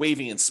 They were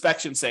waiving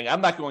inspection, saying,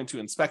 I'm not going to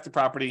inspect the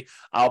property.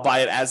 I'll buy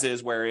it as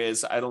is, where it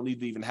is. I don't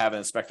need to even have an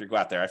inspector go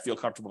out there. I feel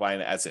comfortable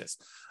buying it as is.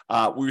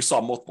 We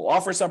saw multiple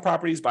offers on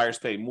properties, buyers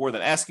paying more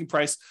than asking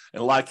price,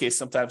 in a lot of cases,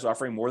 sometimes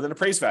offering more than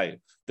appraised value.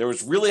 There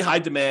was really high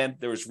demand.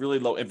 There was really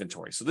low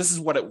inventory. So this is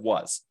what it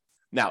was.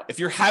 Now, if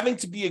you're having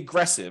to be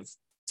aggressive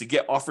to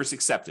get offers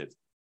accepted,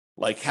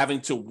 like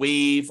having to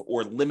waive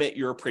or limit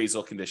your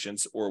appraisal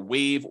conditions or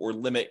waive or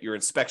limit your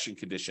inspection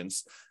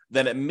conditions,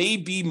 then it may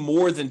be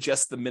more than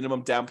just the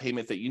minimum down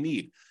payment that you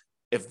need.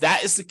 If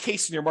that is the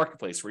case in your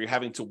marketplace where you're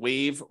having to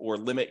waive or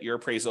limit your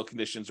appraisal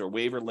conditions or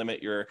waive or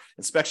limit your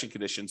inspection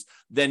conditions,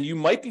 then you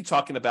might be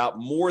talking about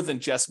more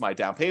than just my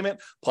down payment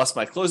plus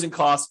my closing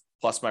costs,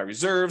 plus my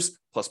reserves,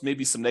 plus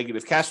maybe some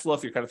negative cash flow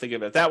if you're kind of thinking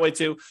of it that way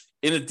too.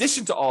 In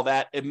addition to all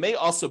that, it may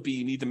also be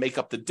you need to make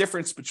up the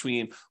difference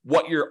between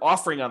what you're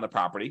offering on the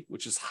property,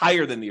 which is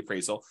higher than the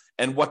appraisal,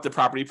 and what the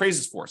property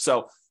appraises for.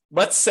 So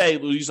let's say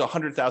we'll use a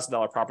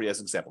 $100,000 property as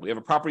an example. We have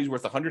a property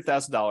worth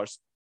 $100,000.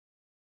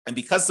 And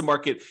because the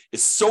market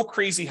is so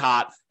crazy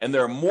hot and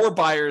there are more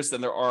buyers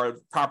than there are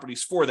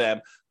properties for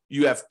them,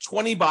 you have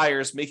 20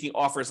 buyers making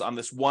offers on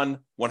this one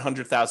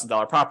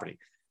 $100,000 property.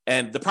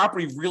 And the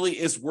property really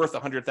is worth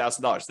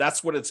 $100,000.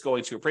 That's what it's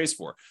going to appraise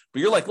for.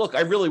 But you're like, look,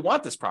 I really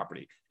want this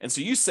property. And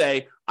so you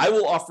say, I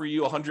will offer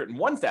you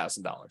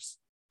 $101,000.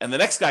 And the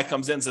next guy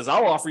comes in and says,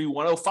 I'll offer you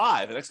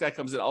 $105,000. The next guy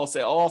comes in, I'll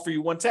offer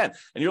you $110,000.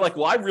 And you're like,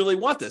 well, I really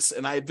want this.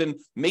 And I've been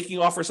making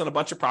offers on a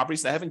bunch of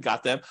properties and I haven't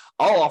got them.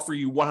 I'll offer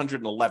you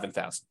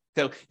 $111,000.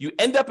 So you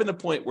end up in the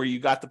point where you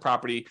got the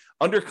property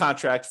under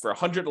contract for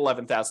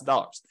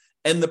 $111,000.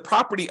 And the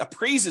property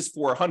appraises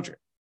for $100,000.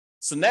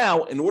 So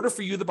now, in order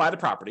for you to buy the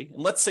property,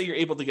 and let's say you're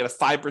able to get a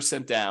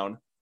 5% down,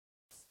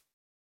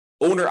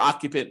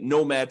 owner-occupant,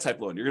 nomad type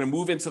loan. You're going to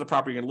move into the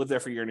property, you're going to live there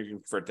for a year, and you're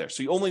going to convert there.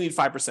 So you only need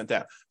 5%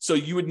 down. So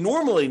you would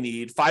normally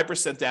need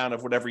 5% down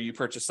of whatever you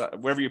purchased,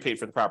 whatever you paid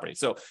for the property.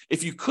 So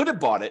if you could have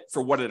bought it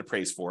for what it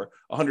appraised for,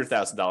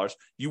 $100,000,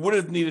 you would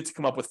have needed to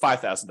come up with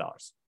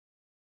 $5,000.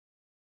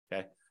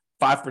 Okay,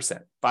 5%,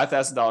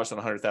 $5,000 on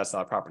a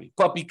 $100,000 property.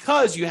 But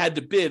because you had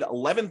to bid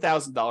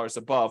 $11,000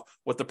 above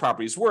what the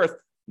property is worth,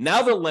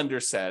 now the lender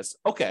says,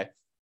 okay,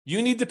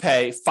 you need to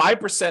pay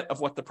 5% of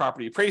what the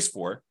property appraised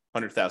for,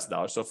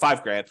 $100,000, so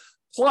 $5,000,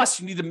 plus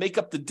you need to make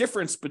up the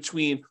difference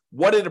between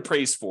what it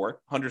appraised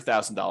for,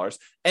 $100,000,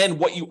 and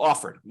what you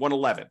offered,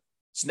 $111,000.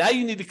 So now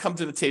you need to come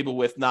to the table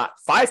with not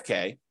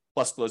 $5,000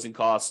 plus closing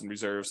costs and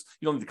reserves.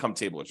 You don't need to come to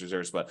the table with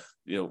reserves, but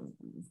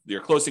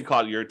your closing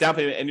cost, your down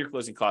payment, and your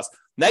closing costs.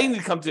 Now you need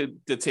to come to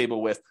the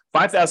table with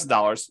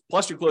 $5,000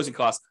 plus your closing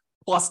costs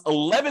plus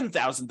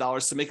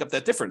 $11,000 to make up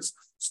that difference.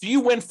 So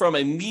you went from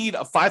a need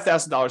of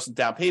 $5,000 in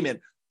down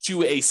payment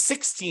to a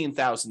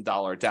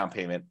 $16,000 down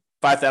payment,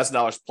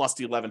 $5,000 plus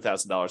the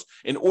 $11,000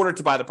 in order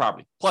to buy the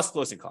property, plus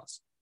closing costs.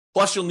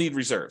 Plus you'll need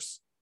reserves.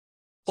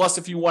 Plus,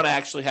 if you want to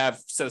actually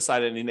have set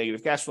aside any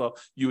negative cash flow,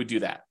 you would do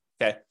that,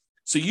 okay?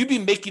 So you'd be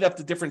making up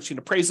the difference between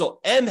appraisal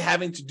and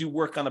having to do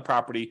work on the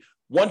property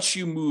once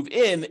you move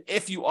in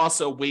if you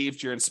also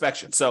waived your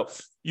inspection. So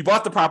you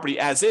bought the property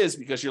as is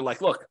because you're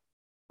like, look,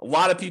 a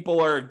lot of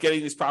people are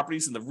getting these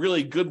properties, and the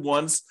really good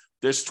ones,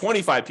 there's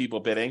 25 people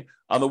bidding.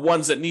 On the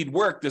ones that need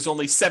work, there's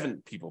only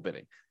 7 people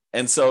bidding.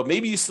 And so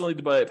maybe you still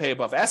need to pay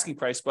above asking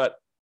price, but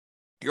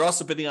you're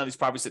also bidding on these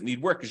properties that need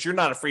work because you're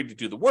not afraid to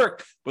do the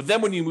work. But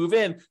then when you move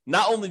in,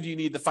 not only do you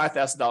need the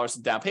 $5,000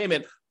 in down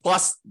payment,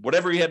 plus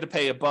whatever you had to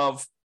pay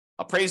above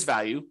appraised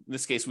value. In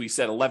this case, we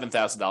said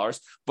 $11,000,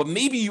 but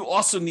maybe you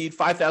also need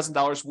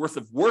 $5,000 worth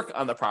of work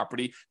on the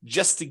property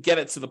just to get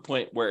it to the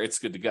point where it's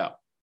good to go.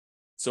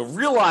 So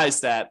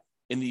realize that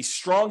in these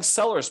strong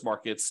sellers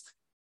markets,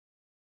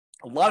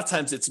 a lot of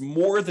times it's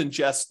more than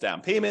just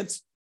down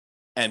payments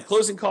and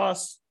closing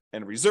costs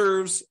and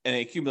reserves and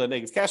accumulated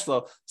negative cash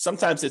flow.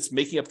 Sometimes it's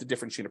making up the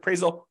difference between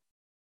appraisal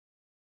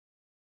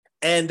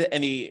and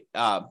any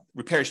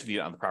repairs you need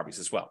on the properties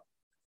as well.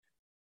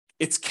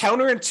 It's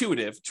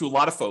counterintuitive to a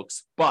lot of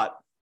folks, but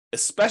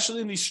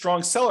especially in these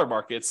strong seller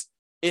markets,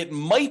 it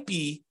might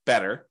be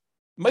better,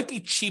 might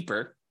be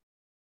cheaper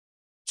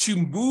to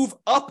move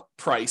up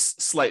price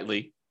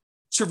slightly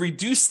to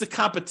reduce the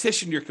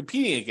competition you're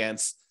competing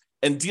against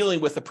and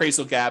dealing with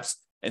appraisal gaps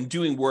and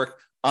doing work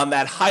on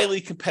that highly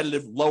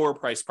competitive, lower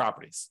price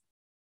properties.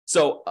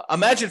 So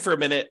imagine for a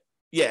minute,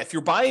 if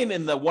you're buying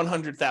in the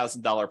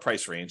 $100,000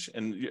 price range,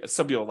 and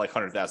some people are like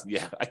 100,000,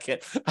 I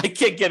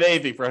can't get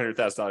anything for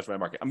 $100,000 in my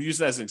market. I'm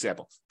using that as an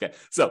example. Okay,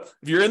 so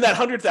if you're in that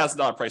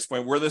 $100,000 price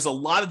point where there's a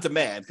lot of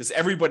demand because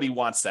everybody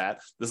wants that,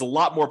 there's a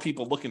lot more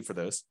people looking for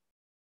those.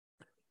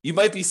 You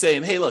might be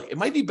saying, hey, look, it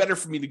might be better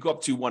for me to go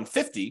up to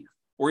 150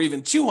 or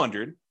even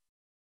 200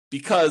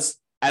 because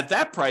at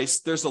that price,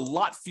 there's a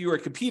lot fewer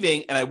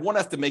competing and I won't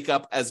have to make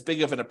up as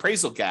big of an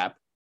appraisal gap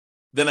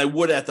than I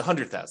would at the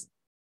 100,000.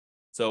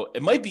 So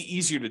it might be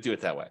easier to do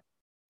it that way.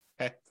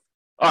 Okay.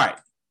 All right.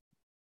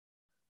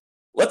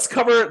 Let's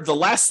cover the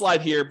last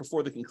slide here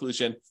before the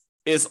conclusion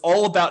is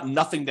all about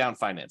nothing down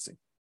financing.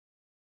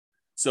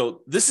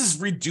 So this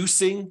is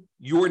reducing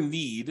your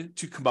need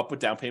to come up with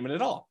down payment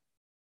at all.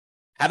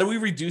 How do we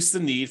reduce the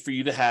need for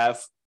you to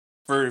have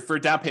for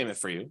down payment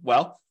for you?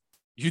 Well,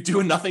 you do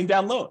a nothing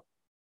down loan.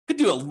 Could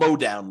do a low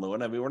down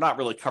loan. I mean, we're not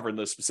really covering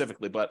those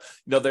specifically, but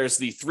there's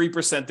the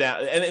 3%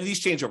 down, and these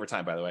change over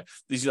time, by the way.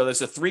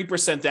 There's a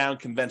 3% down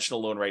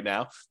conventional loan right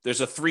now.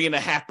 There's a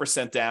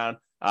 3.5% down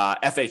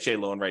FHA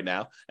loan right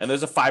now, and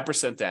there's a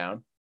 5%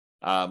 down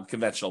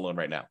conventional lown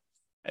right now.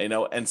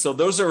 And so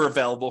those are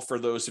available for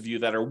those of you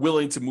that are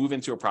willing to move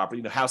into a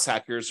property, house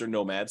hackers or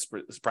nomads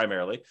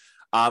primarily.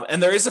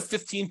 And there is a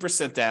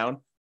 15%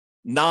 down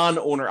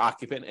non-owner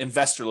occupant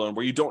investor loan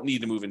where you don't need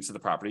to move into the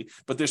property,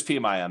 but there's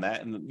PMI on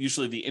that. And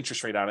usually the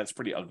interest rate on it's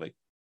pretty ugly.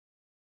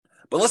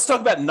 But let's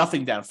talk about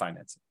nothing down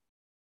financing.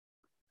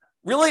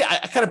 Really,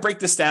 I kind of break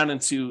this down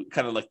into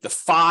kind of like the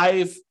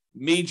 5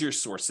 major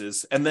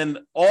sources and then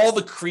all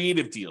the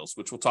creative deals,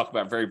 which we'll talk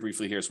about very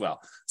briefly here as well.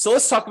 So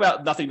let's talk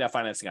about nothing down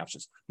financing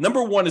options.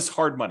 Number 1 is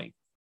hard money.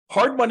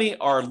 Hard money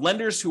are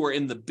lenders who are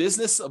in the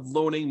business of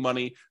loaning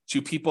money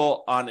to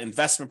people on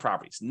investment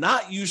properties,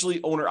 not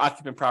usually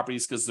owner-occupant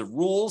properties, because the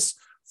rules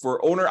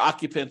for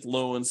owner-occupant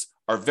loans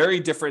are very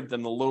different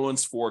than the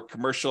loans for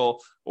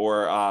commercial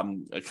or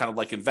kind of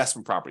like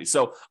investment properties.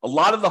 So a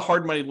lot of the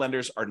hard money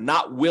lenders are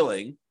not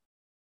willing.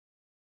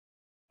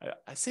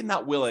 I say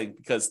not willing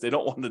because they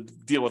don't want to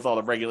deal with all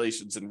the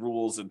regulations and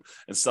rules and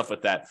stuff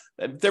like that.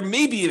 There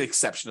may be an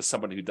exception to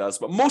somebody who does,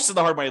 but most of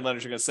the hard money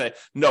lenders are going to say,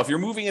 no, if you're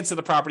moving into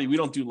the property, we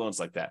don't do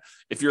loans like that.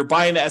 If you're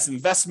buying it as an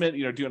investment,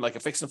 doing like a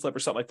fix and flip or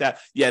something like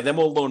that, then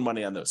we'll loan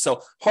money on those.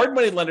 So hard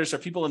money lenders are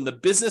people in the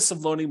business of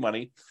loaning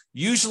money.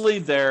 Usually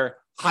they're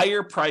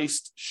higher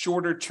priced,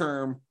 shorter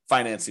term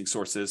financing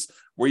sources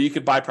where you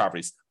could buy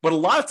properties. But a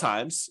lot of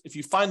times, if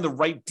you find the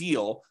right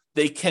deal,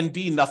 they can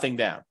be nothing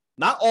down.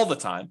 Not all the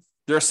time.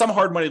 There are some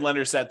hard money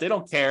lenders that they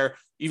don't care,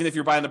 even if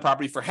you're buying the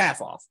property for half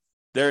off.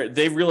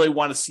 They really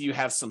want to see you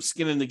have some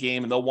skin in the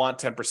game and they'll want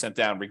 10%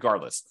 down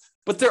regardless.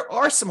 But there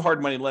are some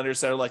hard money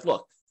lenders that are like,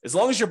 look, as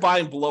long as you're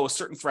buying below a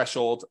certain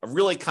threshold, a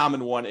really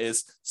common one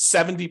is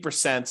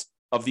 70%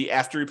 of the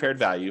after repaired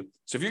value.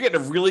 So if you're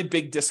getting a really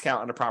big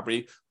discount on a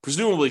property,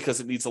 presumably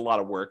because it needs a lot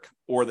of work,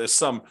 or there's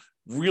some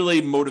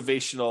really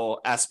motivational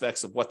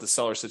aspects of what the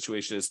seller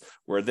situation is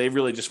where they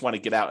really just want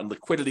to get out and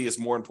liquidity is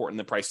more important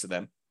than price to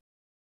them.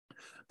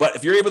 But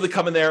if you're able to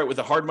come in there with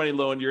a hard money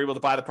loan, you're able to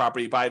buy the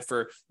property, buy it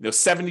for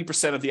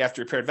 70% of the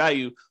after repaired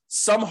value.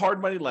 Some hard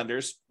money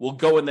lenders will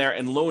go in there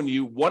and loan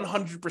you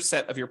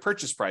 100% of your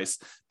purchase price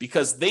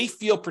because they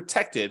feel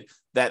protected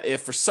that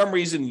if for some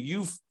reason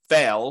you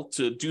fail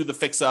to do the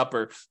fix up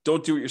or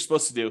don't do what you're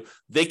supposed to do,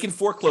 they can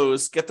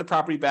foreclose, get the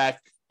property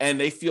back, and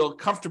they feel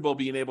comfortable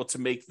being able to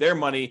make their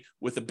money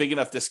with a big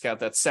enough discount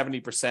that's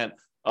 70%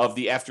 of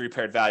the after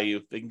repaired value.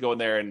 They can go in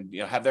there and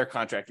have their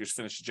contractors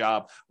finish the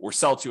job or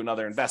sell to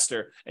another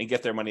investor and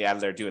get their money out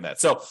of there doing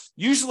that. So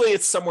usually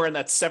it's somewhere in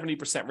that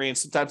 70% range.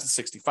 Sometimes it's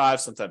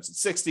 65, sometimes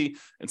it's 60.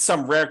 In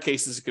some rare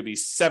cases, it could be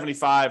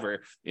 75,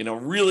 or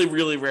really,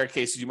 really rare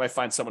cases, you might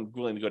find someone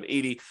willing to go to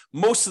 80.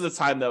 Most of the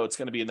time, though, it's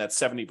going to be in that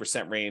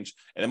 70% range,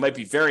 and it might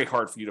be very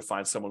hard for you to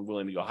find someone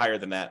willing to go higher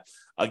than that.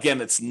 Again,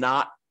 it's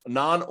not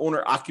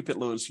non-owner occupant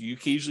loans. You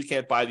usually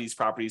can't buy these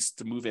properties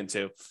to move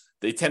into.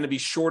 They tend to be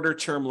shorter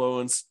term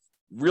loans,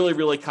 really,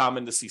 really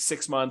common to see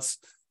 6 months.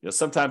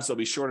 Sometimes they'll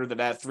be shorter than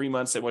that, 3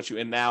 months. They want you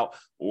in and out,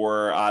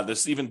 or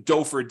there's even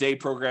dough for a day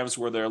programs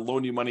where they'll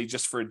loan you money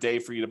just for a day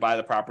for you to buy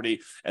the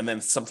property, and then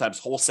sometimes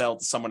wholesale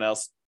to someone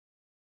else.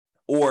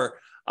 Or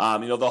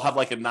They'll have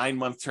like a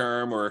 9-month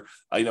term or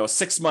a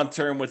 6-month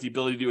term with the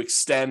ability to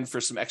extend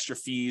for some extra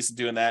fees and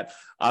doing that.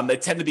 They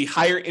tend to be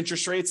higher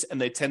interest rates, and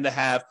they tend to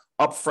have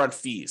upfront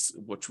fees,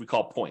 which we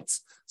call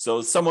points.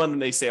 So someone,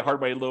 they say a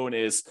hard money loan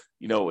is,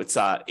 it's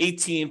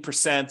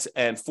 18%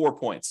 and 4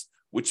 points,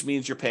 which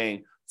means you're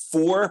paying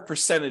 4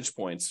 percentage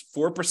points,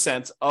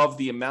 4% of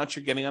the amount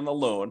you're getting on the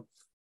loan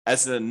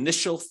as an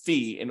initial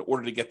fee in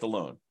order to get the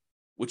loan,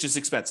 which is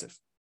expensive.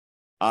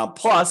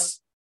 Plus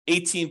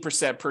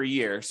 18% per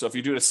year. So if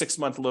you're doing a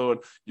 6-month loan,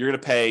 you're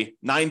going to pay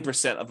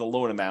 9% of the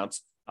loan amount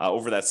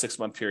over that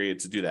 6-month period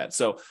to do that.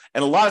 So,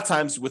 and a lot of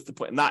times with the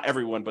point, not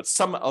everyone, but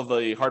some of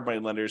the hard money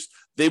lenders,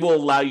 they will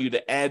allow you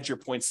to add your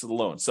points to the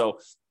loan. So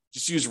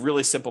just use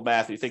really simple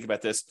math. If you think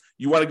about this,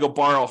 you want to go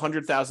borrow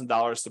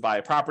 $100,000 to buy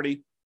a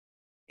property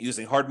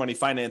using hard money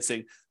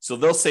financing. So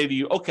they'll say to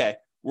you, okay,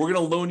 we're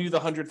going to loan you the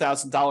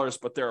 $100,000,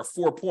 but there are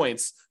 4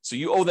 points. So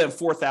you owe them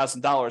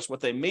 $4,000. What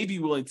they may be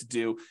willing to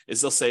do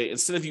is they'll say,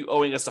 instead of you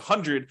owing us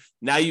 100,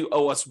 now you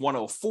owe us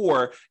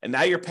 104. And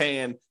now you're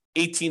paying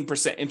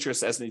 18%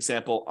 interest, as an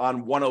example,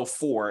 on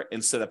 104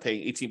 instead of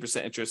paying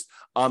 18% interest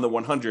on the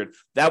 100.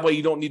 That way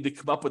you don't need to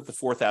come up with the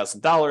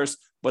 $4,000,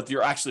 but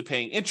you're actually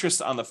paying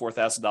interest on the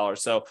 $4,000.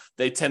 So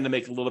they tend to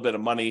make a little bit of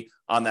money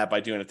on that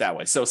by doing it that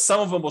way. So some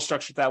of them will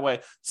structure it that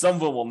way. Some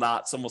of them will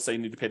not. Some will say you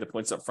need to pay the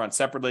points up front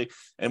separately,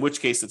 in which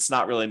case it's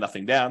not really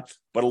nothing down.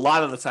 But a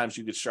lot of the times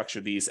you could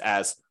structure these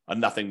as a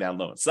nothing down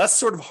loan. So that's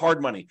sort of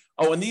hard money.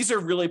 Oh, and these are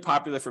really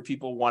popular for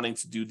people wanting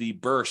to do the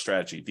BRRRR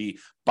strategy, the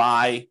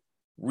buy,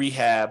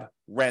 rehab,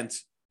 rent,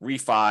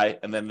 refi,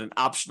 and then an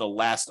optional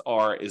last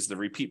R is the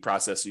repeat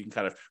process. So you can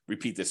kind of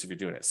repeat this if you're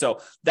doing it. So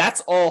that's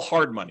all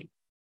hard money.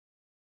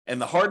 And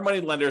the hard money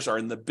lenders are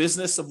in the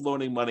business of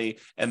loaning money,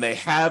 and they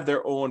have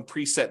their own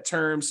preset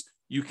terms.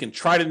 You can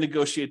try to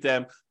negotiate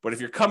them, but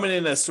if you're coming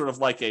in as sort of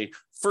like a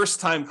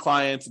first-time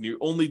client and you've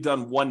only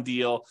done one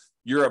deal,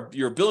 your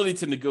ability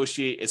to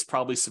negotiate is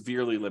probably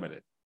severely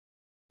limited.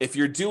 If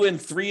you're doing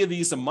 3 of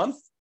these a month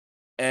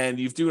and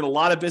you've doing a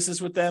lot of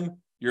business with them,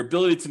 your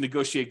ability to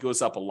negotiate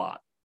goes up a lot,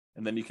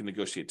 and then you can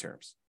negotiate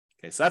terms.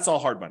 Okay, so that's all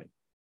hard money.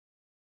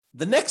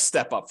 The next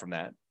step up from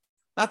that,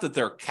 not that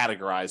they're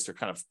categorized or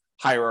kind of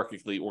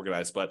hierarchically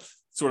organized, but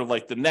sort of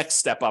like the next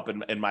step up,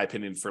 in my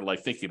opinion, for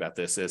like thinking about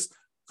this is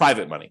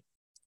private money.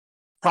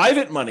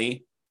 Private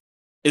money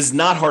is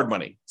not hard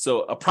money.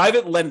 So a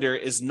private lender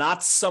is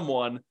not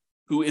someone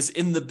who is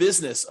in the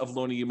business of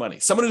loaning you money.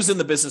 Someone who's in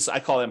the business, I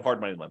call them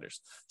hard money lenders.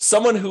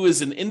 Someone who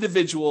is an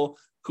individual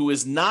who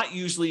is not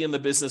usually in the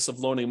business of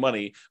loaning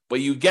money, but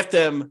you get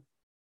them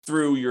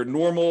through your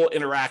normal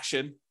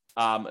interaction.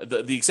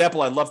 The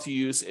example I love to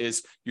use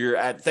is you're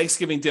at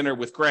Thanksgiving dinner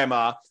with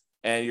grandma,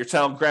 and you're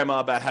telling grandma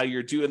about how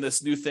you're doing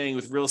this new thing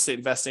with real estate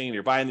investing and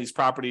you're buying these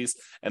properties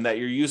and that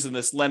you're using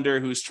this lender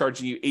who's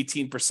charging you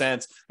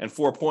 18% and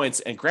 4 points.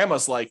 And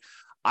grandma's like,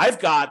 I've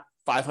got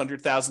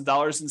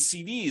 $500,000 in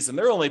CDs and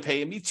they're only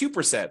paying me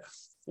 2%.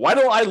 Why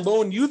don't I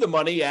loan you the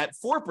money at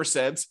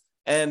 4%?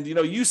 And,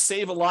 you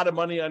save a lot of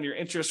money on your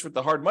interest with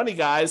the hard money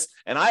guys.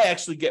 And I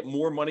actually get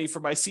more money for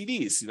my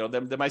CDs,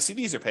 than my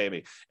CDs are paying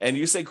me. And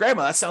you say,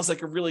 grandma, that sounds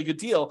like a really good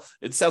deal.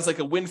 It sounds like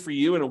a win for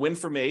you and a win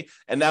for me.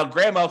 And now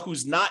grandma,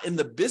 who's not in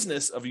the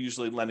business of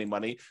usually lending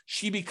money,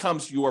 she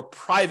becomes your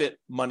private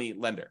money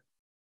lender.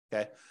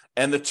 Okay.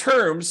 And the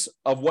terms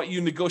of what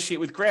you negotiate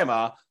with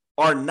grandma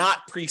are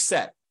not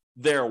preset.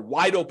 They're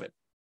wide open.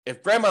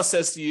 If grandma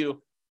says to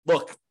you,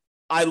 look,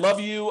 I love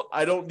you.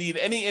 I don't need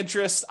any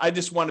interest. I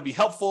just want to be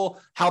helpful.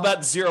 How about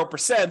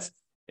 0%?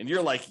 And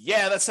you're like,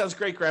 yeah, that sounds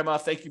great, grandma.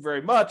 Thank you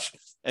very much.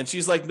 And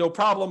she's like, no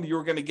problem. You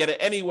were going to get it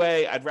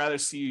anyway. I'd rather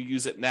see you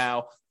use it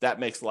now. That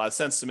makes a lot of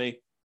sense to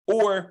me.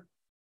 Or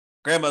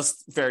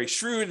grandma's very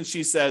shrewd and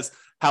she says,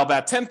 how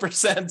about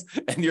 10%?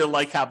 And you're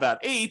like, how about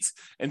 8?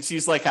 And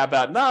she's like, how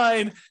about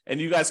 9?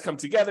 And you guys come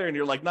together and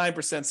you're like,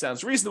 9%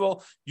 sounds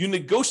reasonable. You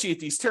negotiate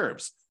these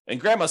terms. And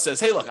grandma says,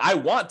 hey, look, I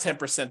want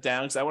 10%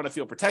 down because I want to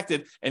feel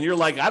protected. And you're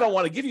like, I don't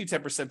want to give you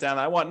 10% down.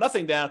 I want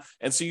nothing down.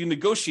 And so you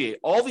negotiate.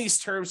 All these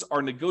terms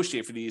are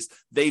negotiated for these.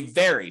 They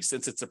vary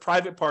since it's a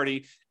private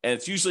party and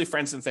it's usually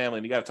friends and family.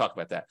 And you got to talk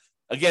about that.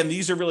 Again,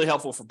 these are really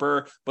helpful for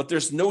BRRRR, but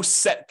there's no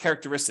set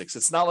characteristics.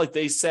 It's not like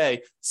they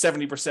say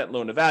 70%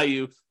 loan to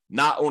value,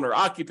 not owner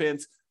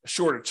occupant,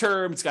 shorter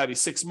term. It's got to be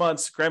 6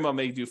 months. Grandma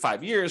may do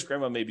 5 years.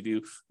 Grandma maybe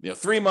do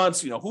 3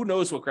 months. Who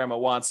knows what grandma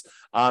wants?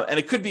 And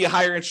it could be a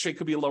higher interest rate,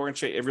 could be a lower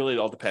interest rate. It really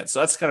all depends. So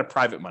that's kind of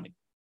private money.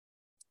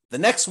 The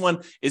next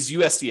one is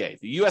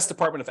USDA. The U.S.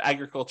 Department of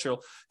Agriculture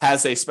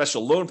has a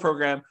special loan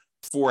program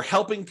for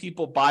helping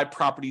people buy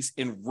properties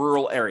in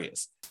rural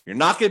areas. You're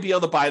not going to be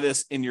able to buy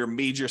this in your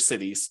major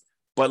cities,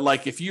 but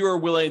like if you are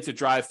willing to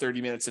drive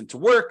 30 minutes into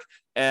work,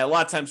 and a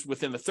lot of times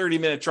within the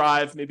 30-minute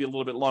drive, maybe a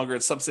little bit longer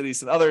in some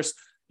cities than others,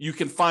 you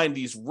can find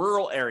these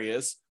rural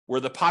areas where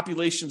the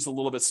population's a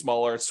little bit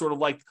smaller. It's sort of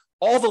like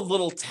all the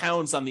little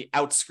towns on the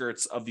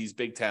outskirts of these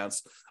big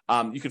towns.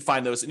 You can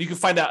find those, and you can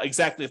find out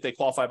exactly if they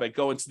qualify by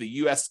going to the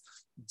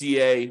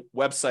USDA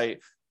website.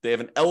 They have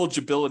an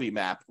eligibility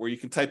map where you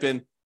can type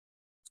in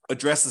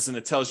addresses and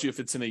it tells you if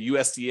it's in a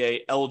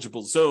USDA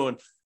eligible zone.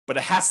 but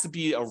it has to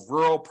be a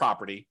rural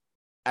property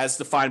as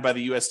defined by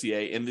the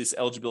USDA in these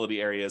eligibility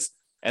areas.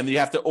 And you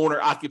have to own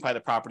or occupy the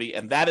property.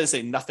 And that is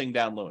a nothing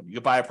down loan. You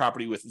can buy a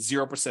property with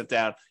 0%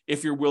 down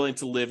if you're willing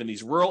to live in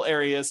these rural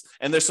areas.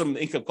 And there's some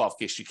income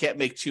qualifications. You can't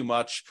make too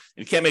much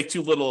and you can't make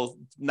too little,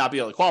 not be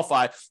able to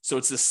qualify. So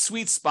it's a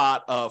sweet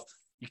spot of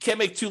you can't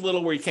make too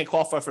little where you can't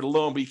qualify for the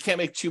loan, but you can't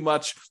make too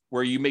much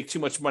where you make too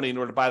much money in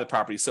order to buy the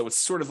property. So it's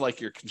sort of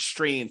like you're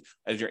constrained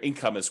as your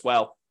income as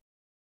well.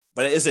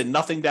 But it is a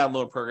nothing down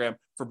loan program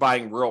for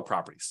buying rural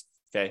properties.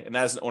 Okay. And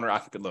that is an owner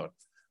occupant loan.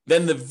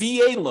 Then the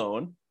VA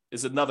loan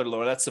is another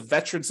loan. That's a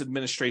Veterans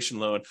Administration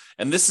loan.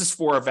 And this is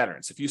for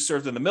veterans. If you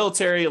served in the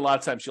military, a lot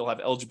of times you'll have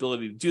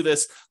eligibility to do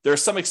this. There are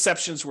some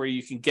exceptions where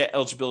you can get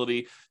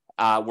eligibility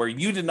where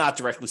you did not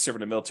directly serve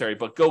in the military,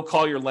 but go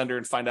call your lender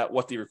and find out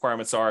what the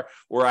requirements are.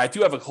 Or I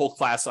do have a whole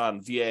class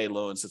on VA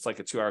loans. It's like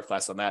a 2-hour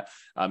class on that.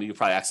 You can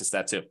probably access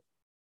that too.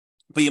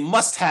 But you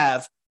must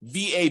have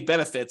VA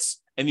benefits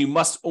and you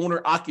must own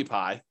or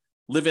occupy,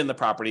 live in the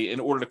property in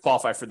order to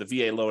qualify for the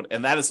VA loan.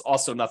 And that is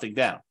also nothing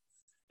down.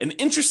 An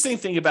interesting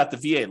thing about the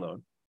VA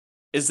loan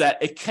is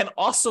that it can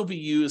also be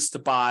used to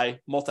buy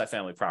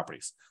multifamily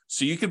properties.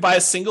 So you could buy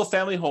a single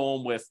family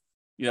home with,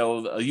 a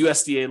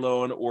USDA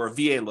loan or a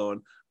VA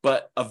loan,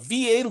 but a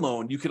VA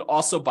loan, you could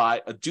also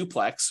buy a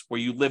duplex where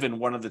you live in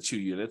one of the 2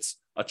 units,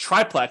 a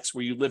triplex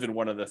where you live in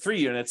one of the 3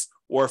 units,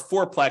 or a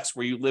fourplex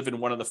where you live in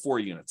one of the 4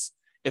 units.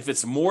 If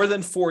it's more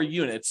than 4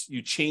 units,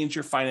 you change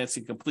your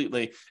financing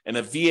completely, and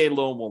a VA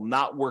loan will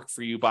not work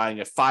for you buying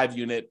a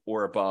 5-unit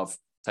or above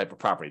type of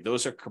property.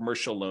 Those are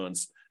commercial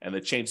loans, and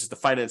it changes the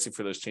financing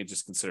for those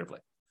changes considerably.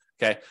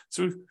 Okay,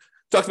 so we've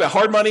talked about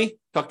hard money,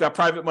 talked about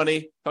private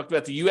money, talked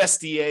about the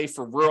USDA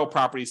for rural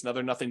properties,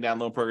 another nothing down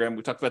loan program.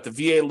 We talked about the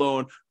VA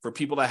loan for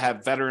people that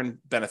have veteran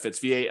benefits,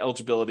 VA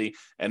eligibility,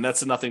 and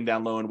that's a nothing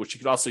down loan, which you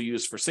could also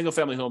use for single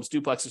family homes,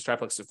 duplexes,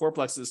 triplexes,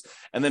 fourplexes.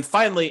 And then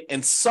finally,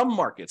 in some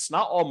markets,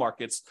 not all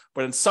markets,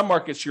 but in some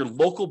markets, your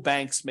local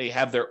banks may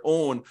have their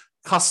own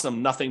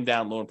custom nothing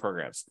down loan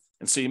programs.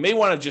 And so you may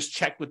want to just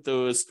check with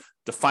those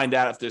to find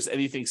out if there's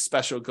anything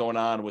special going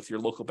on with your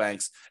local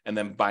banks and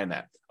then buying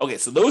that. Okay,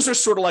 so those are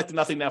sort of like the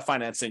nothing down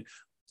financing.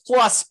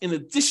 Plus, in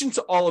addition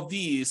to all of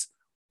these,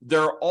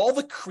 there are all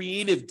the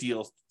creative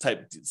deal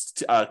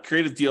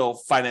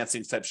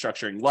financing type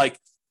structuring, like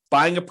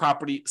buying a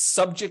property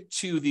subject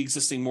to the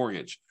existing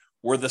mortgage,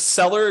 where the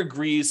seller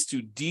agrees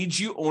to deed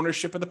you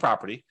ownership of the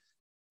property.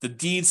 The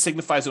deed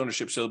signifies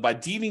ownership. So by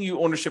deeding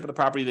you ownership of the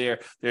property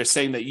they're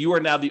saying that you are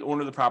now the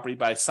owner of the property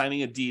by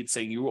signing a deed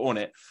saying you own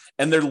it.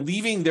 And they're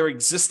leaving their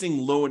existing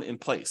loan in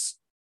place,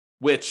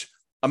 which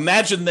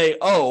imagine they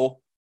owe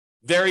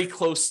very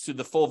close to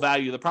the full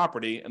value of the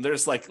property. And they're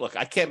just like, look,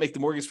 I can't make the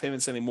mortgage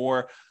payments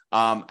anymore.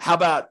 How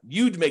about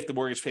you make the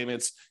mortgage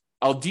payments?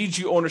 I'll deed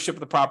you ownership of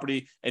the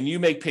property and you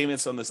make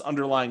payments on this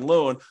underlying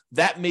loan.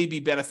 That may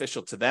be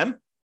beneficial to them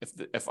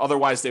if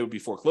otherwise they would be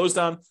foreclosed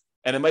on.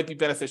 And it might be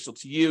beneficial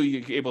to you.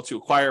 You're able to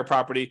acquire a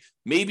property,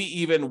 maybe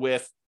even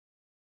with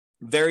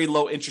very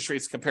low interest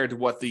rates compared to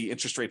what the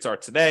interest rates are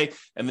today.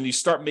 And then you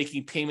start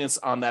making payments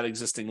on that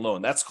existing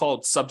loan. That's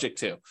called subject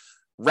to.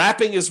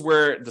 Wrapping is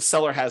where the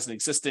seller has an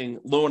existing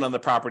loan on the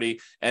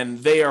property and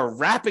they are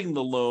wrapping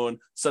the loan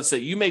such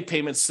that you make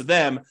payments to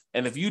them.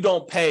 And if you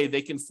don't pay,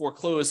 they can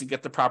foreclose and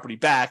get the property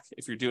back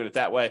if you're doing it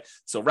that way.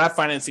 So wrap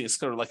financing is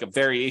sort of like a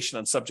variation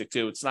on subject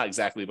to. It's not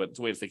exactly, but it's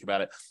a way to think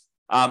about it.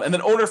 And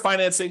then owner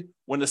financing,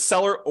 when the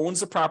seller owns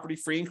the property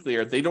free and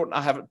clear, they do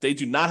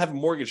not have a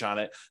mortgage on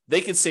it.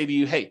 They can say to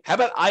you, hey, how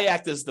about I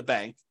act as the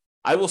bank?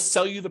 I will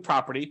sell you the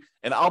property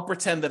and I'll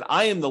pretend that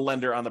I am the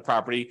lender on the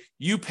property.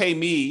 You pay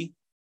me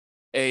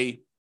a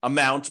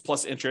amount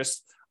plus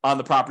interest on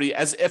the property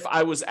as if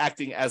I was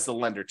acting as the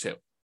lender too.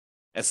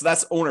 And so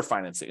that's owner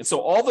financing. And so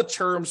all the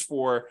terms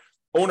for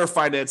owner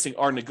financing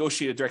are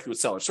negotiated directly with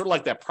sellers, sort of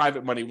like that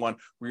private money one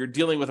where you're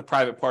dealing with a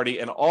private party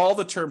and all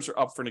the terms are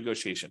up for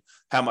negotiation.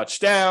 How much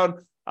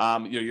down,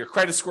 your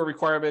credit score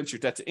requirements, your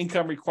debt to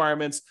income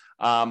requirements,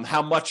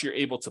 how much you're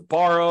able to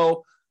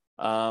borrow.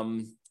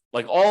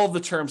 Like all of the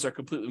terms are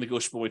completely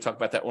negotiable when we talk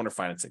about that owner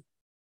financing.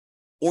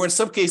 Or in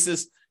some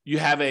cases, you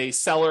have a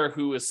seller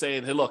who is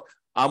saying, hey, look,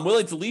 I'm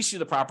willing to lease you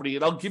the property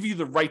and I'll give you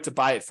the right to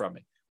buy it from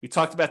me. We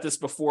talked about this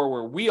before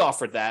where we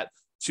offered that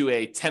to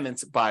a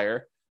tenant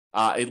buyer.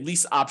 A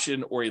lease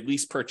option or a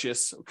lease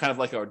purchase, kind of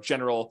like a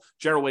general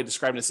way of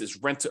describing this is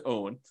rent to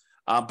own.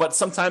 But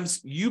sometimes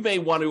you may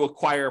want to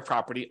acquire a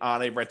property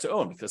on a rent to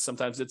own because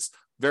sometimes it's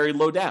very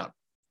low down.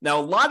 Now,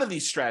 a lot of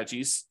these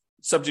strategies,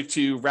 subject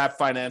to wrap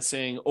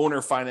financing,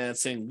 owner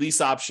financing, lease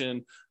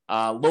option,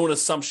 loan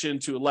assumption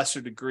to a lesser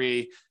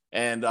degree,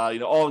 and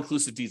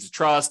all-inclusive deeds of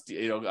trust,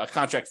 a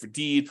contract for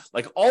deed,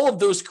 like all of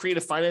those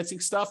creative financing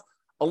stuff,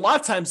 a lot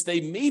of times they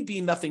may be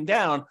nothing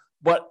down.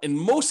 But in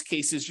most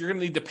cases, you're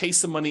going to need to pay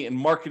some money in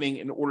marketing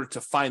in order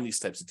to find these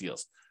types of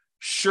deals.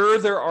 Sure,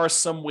 there are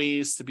some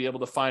ways to be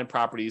able to find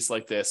properties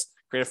like this,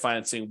 creative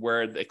financing,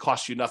 where it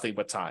costs you nothing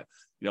but time.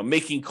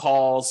 making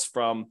calls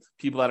from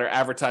people that are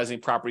advertising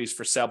properties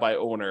for sale by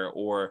owner,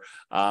 or,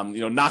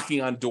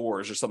 knocking on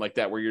doors or something like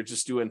that, where you're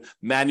just doing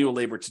manual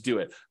labor to do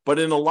it. But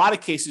in a lot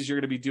of cases, you're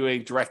going to be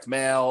doing direct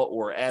mail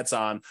or ads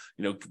on,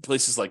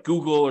 places like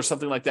Google or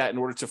something like that in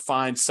order to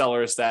find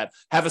sellers that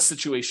have a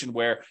situation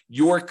where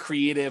your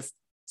creative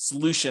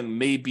solution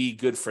may be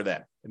good for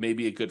them. It may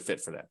be a good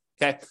fit for them.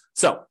 Okay.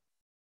 So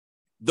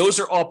those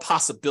are all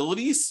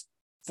possibilities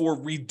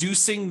for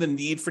reducing the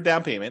need for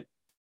down payment.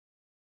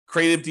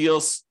 Creative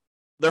deals,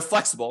 they're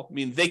flexible. I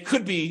mean, they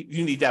could be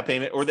you need down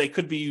payment, or they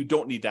could be you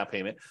don't need down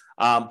payment.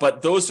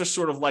 But those are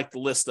sort of like the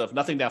list of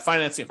nothing down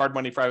financing, hard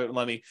money, private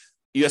money,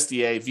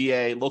 USDA,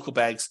 VA, local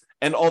banks,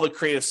 and all the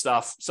creative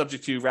stuff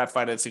subject to wrap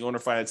financing, owner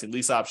financing,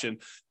 lease option.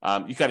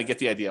 You kind of get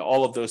the idea,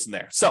 all of those in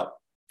there. So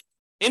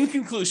in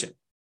conclusion,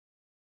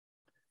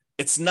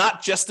 it's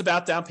not just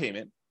about down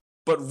payment,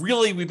 but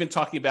really we've been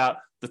talking about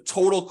the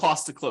total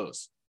cost to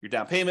close. Your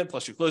down payment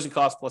plus your closing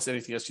costs plus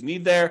anything else you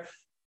need there,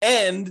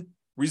 and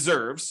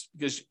reserves,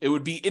 because it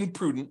would be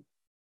imprudent.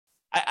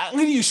 I'm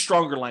going to use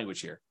stronger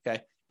language here.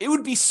 Okay. It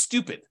would be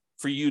stupid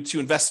for you to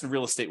invest in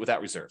real estate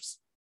without reserves.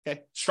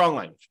 Okay. Strong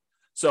language.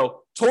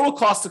 So total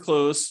cost to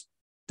close,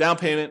 down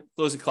payment,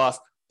 closing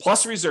costs,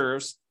 plus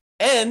reserves.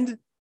 And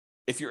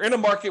if you're in a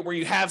market where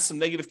you have some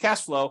negative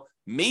cash flow,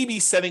 maybe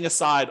setting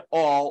aside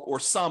all or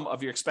some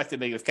of your expected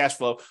negative cash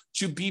flow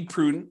to be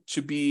prudent,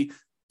 to be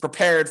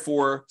prepared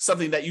for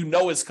something that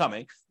is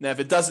coming. Now,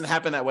 if it doesn't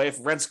happen that way, if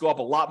rents go up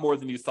a lot more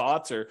than you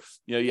thought, or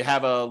you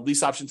have a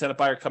lease option tenant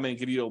buyer come in and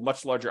give you a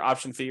much larger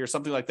option fee or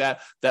something like that,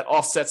 that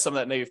offsets some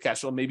of that negative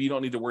cash flow, maybe you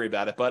don't need to worry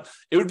about it. But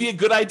it would be a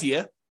good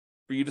idea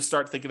for you to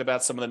start thinking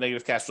about some of the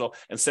negative cash flow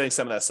and setting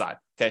some of that aside.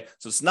 Okay,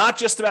 so it's not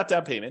just about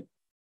down payment.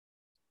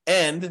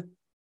 And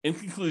in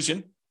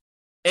conclusion,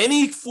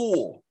 any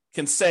fool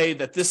can say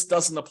that this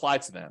doesn't apply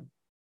to them,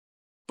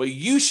 but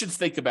you should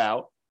think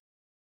about,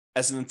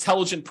 as an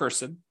intelligent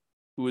person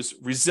who is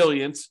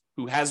resilient,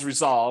 who has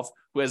resolve,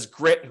 who has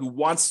grit, who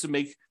wants to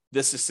make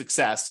this a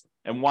success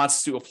and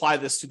wants to apply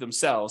this to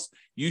themselves,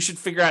 you should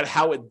figure out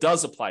how it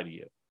does apply to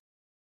you.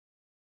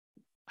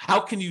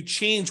 How can you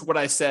change what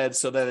I said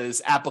so that it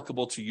is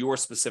applicable to your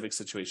specific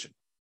situation?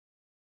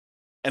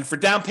 And for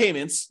down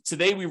payments,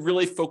 today we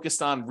really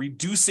focused on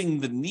reducing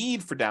the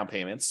need for down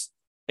payments.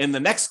 In the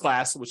next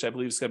class, which I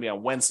believe is going to be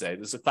on Wednesday,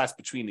 there's a class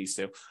between these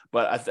two,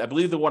 but I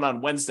believe the one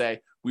on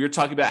Wednesday, we were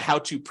talking about how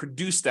to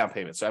produce down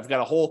payments. So I've got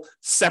a whole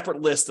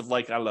separate list of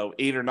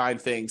 8 or 9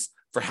 things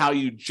for how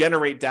you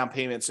generate down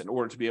payments in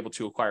order to be able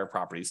to acquire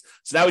properties.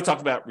 So now we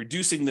talk about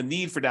reducing the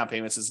need for down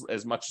payments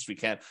as much as we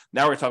can.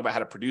 Now we're talking about how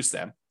to produce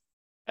them,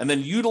 and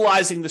then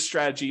utilizing the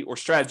strategy or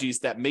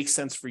strategies that make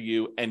sense for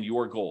you and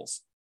your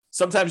goals.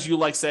 Sometimes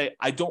you say,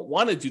 I don't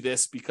want to do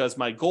this because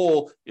my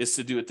goal is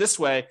to do it this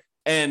way,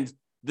 and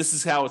this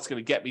is how it's going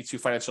to get me to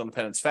financial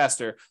independence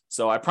faster.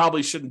 So I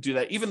probably shouldn't do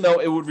that, even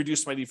though it would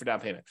reduce my need for down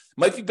payment. It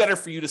might be better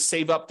for you to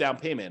save up down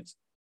payment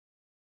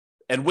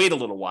and wait a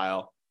little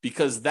while,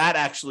 because that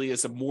actually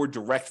is a more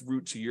direct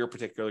route to your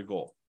particular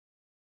goal.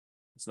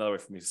 That's another way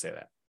for me to say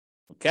that.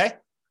 Okay?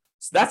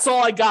 So that's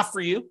all I got for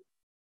you.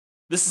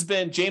 This has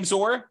been James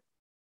Orr.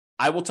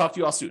 I will talk to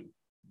you all soon.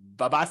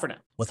 Bye-bye for now.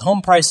 With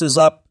home prices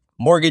up,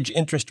 mortgage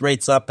interest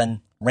rates up,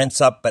 and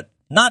rents up, but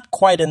not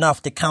quite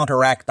enough to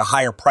counteract the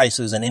higher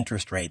prices and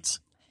interest rates,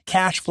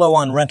 cash flow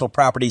on rental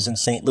properties in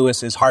St.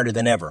 Louis is harder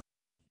than ever.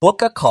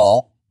 Book a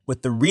call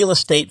with the Real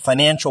Estate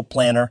Financial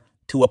Planner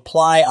to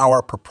apply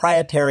our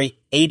proprietary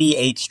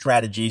 88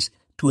 strategies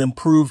to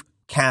improve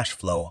cash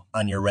flow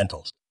on your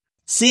rentals.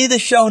 See the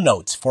show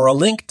notes for a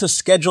link to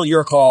schedule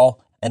your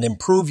call and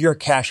improve your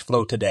cash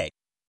flow today.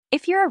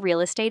 If you're a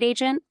real estate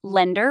agent,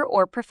 lender,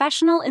 or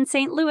professional in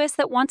St. Louis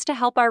that wants to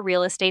help our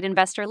real estate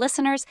investor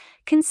listeners,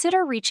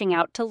 consider reaching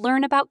out to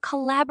learn about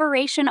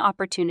collaboration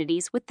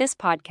opportunities with this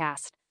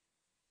podcast.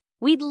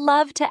 We'd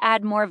love to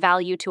add more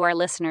value to our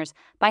listeners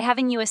by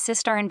having you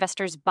assist our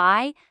investors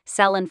buy,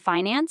 sell, and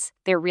finance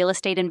their real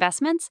estate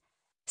investments.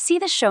 See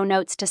the show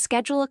notes to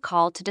schedule a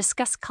call to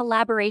discuss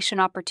collaboration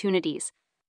opportunities.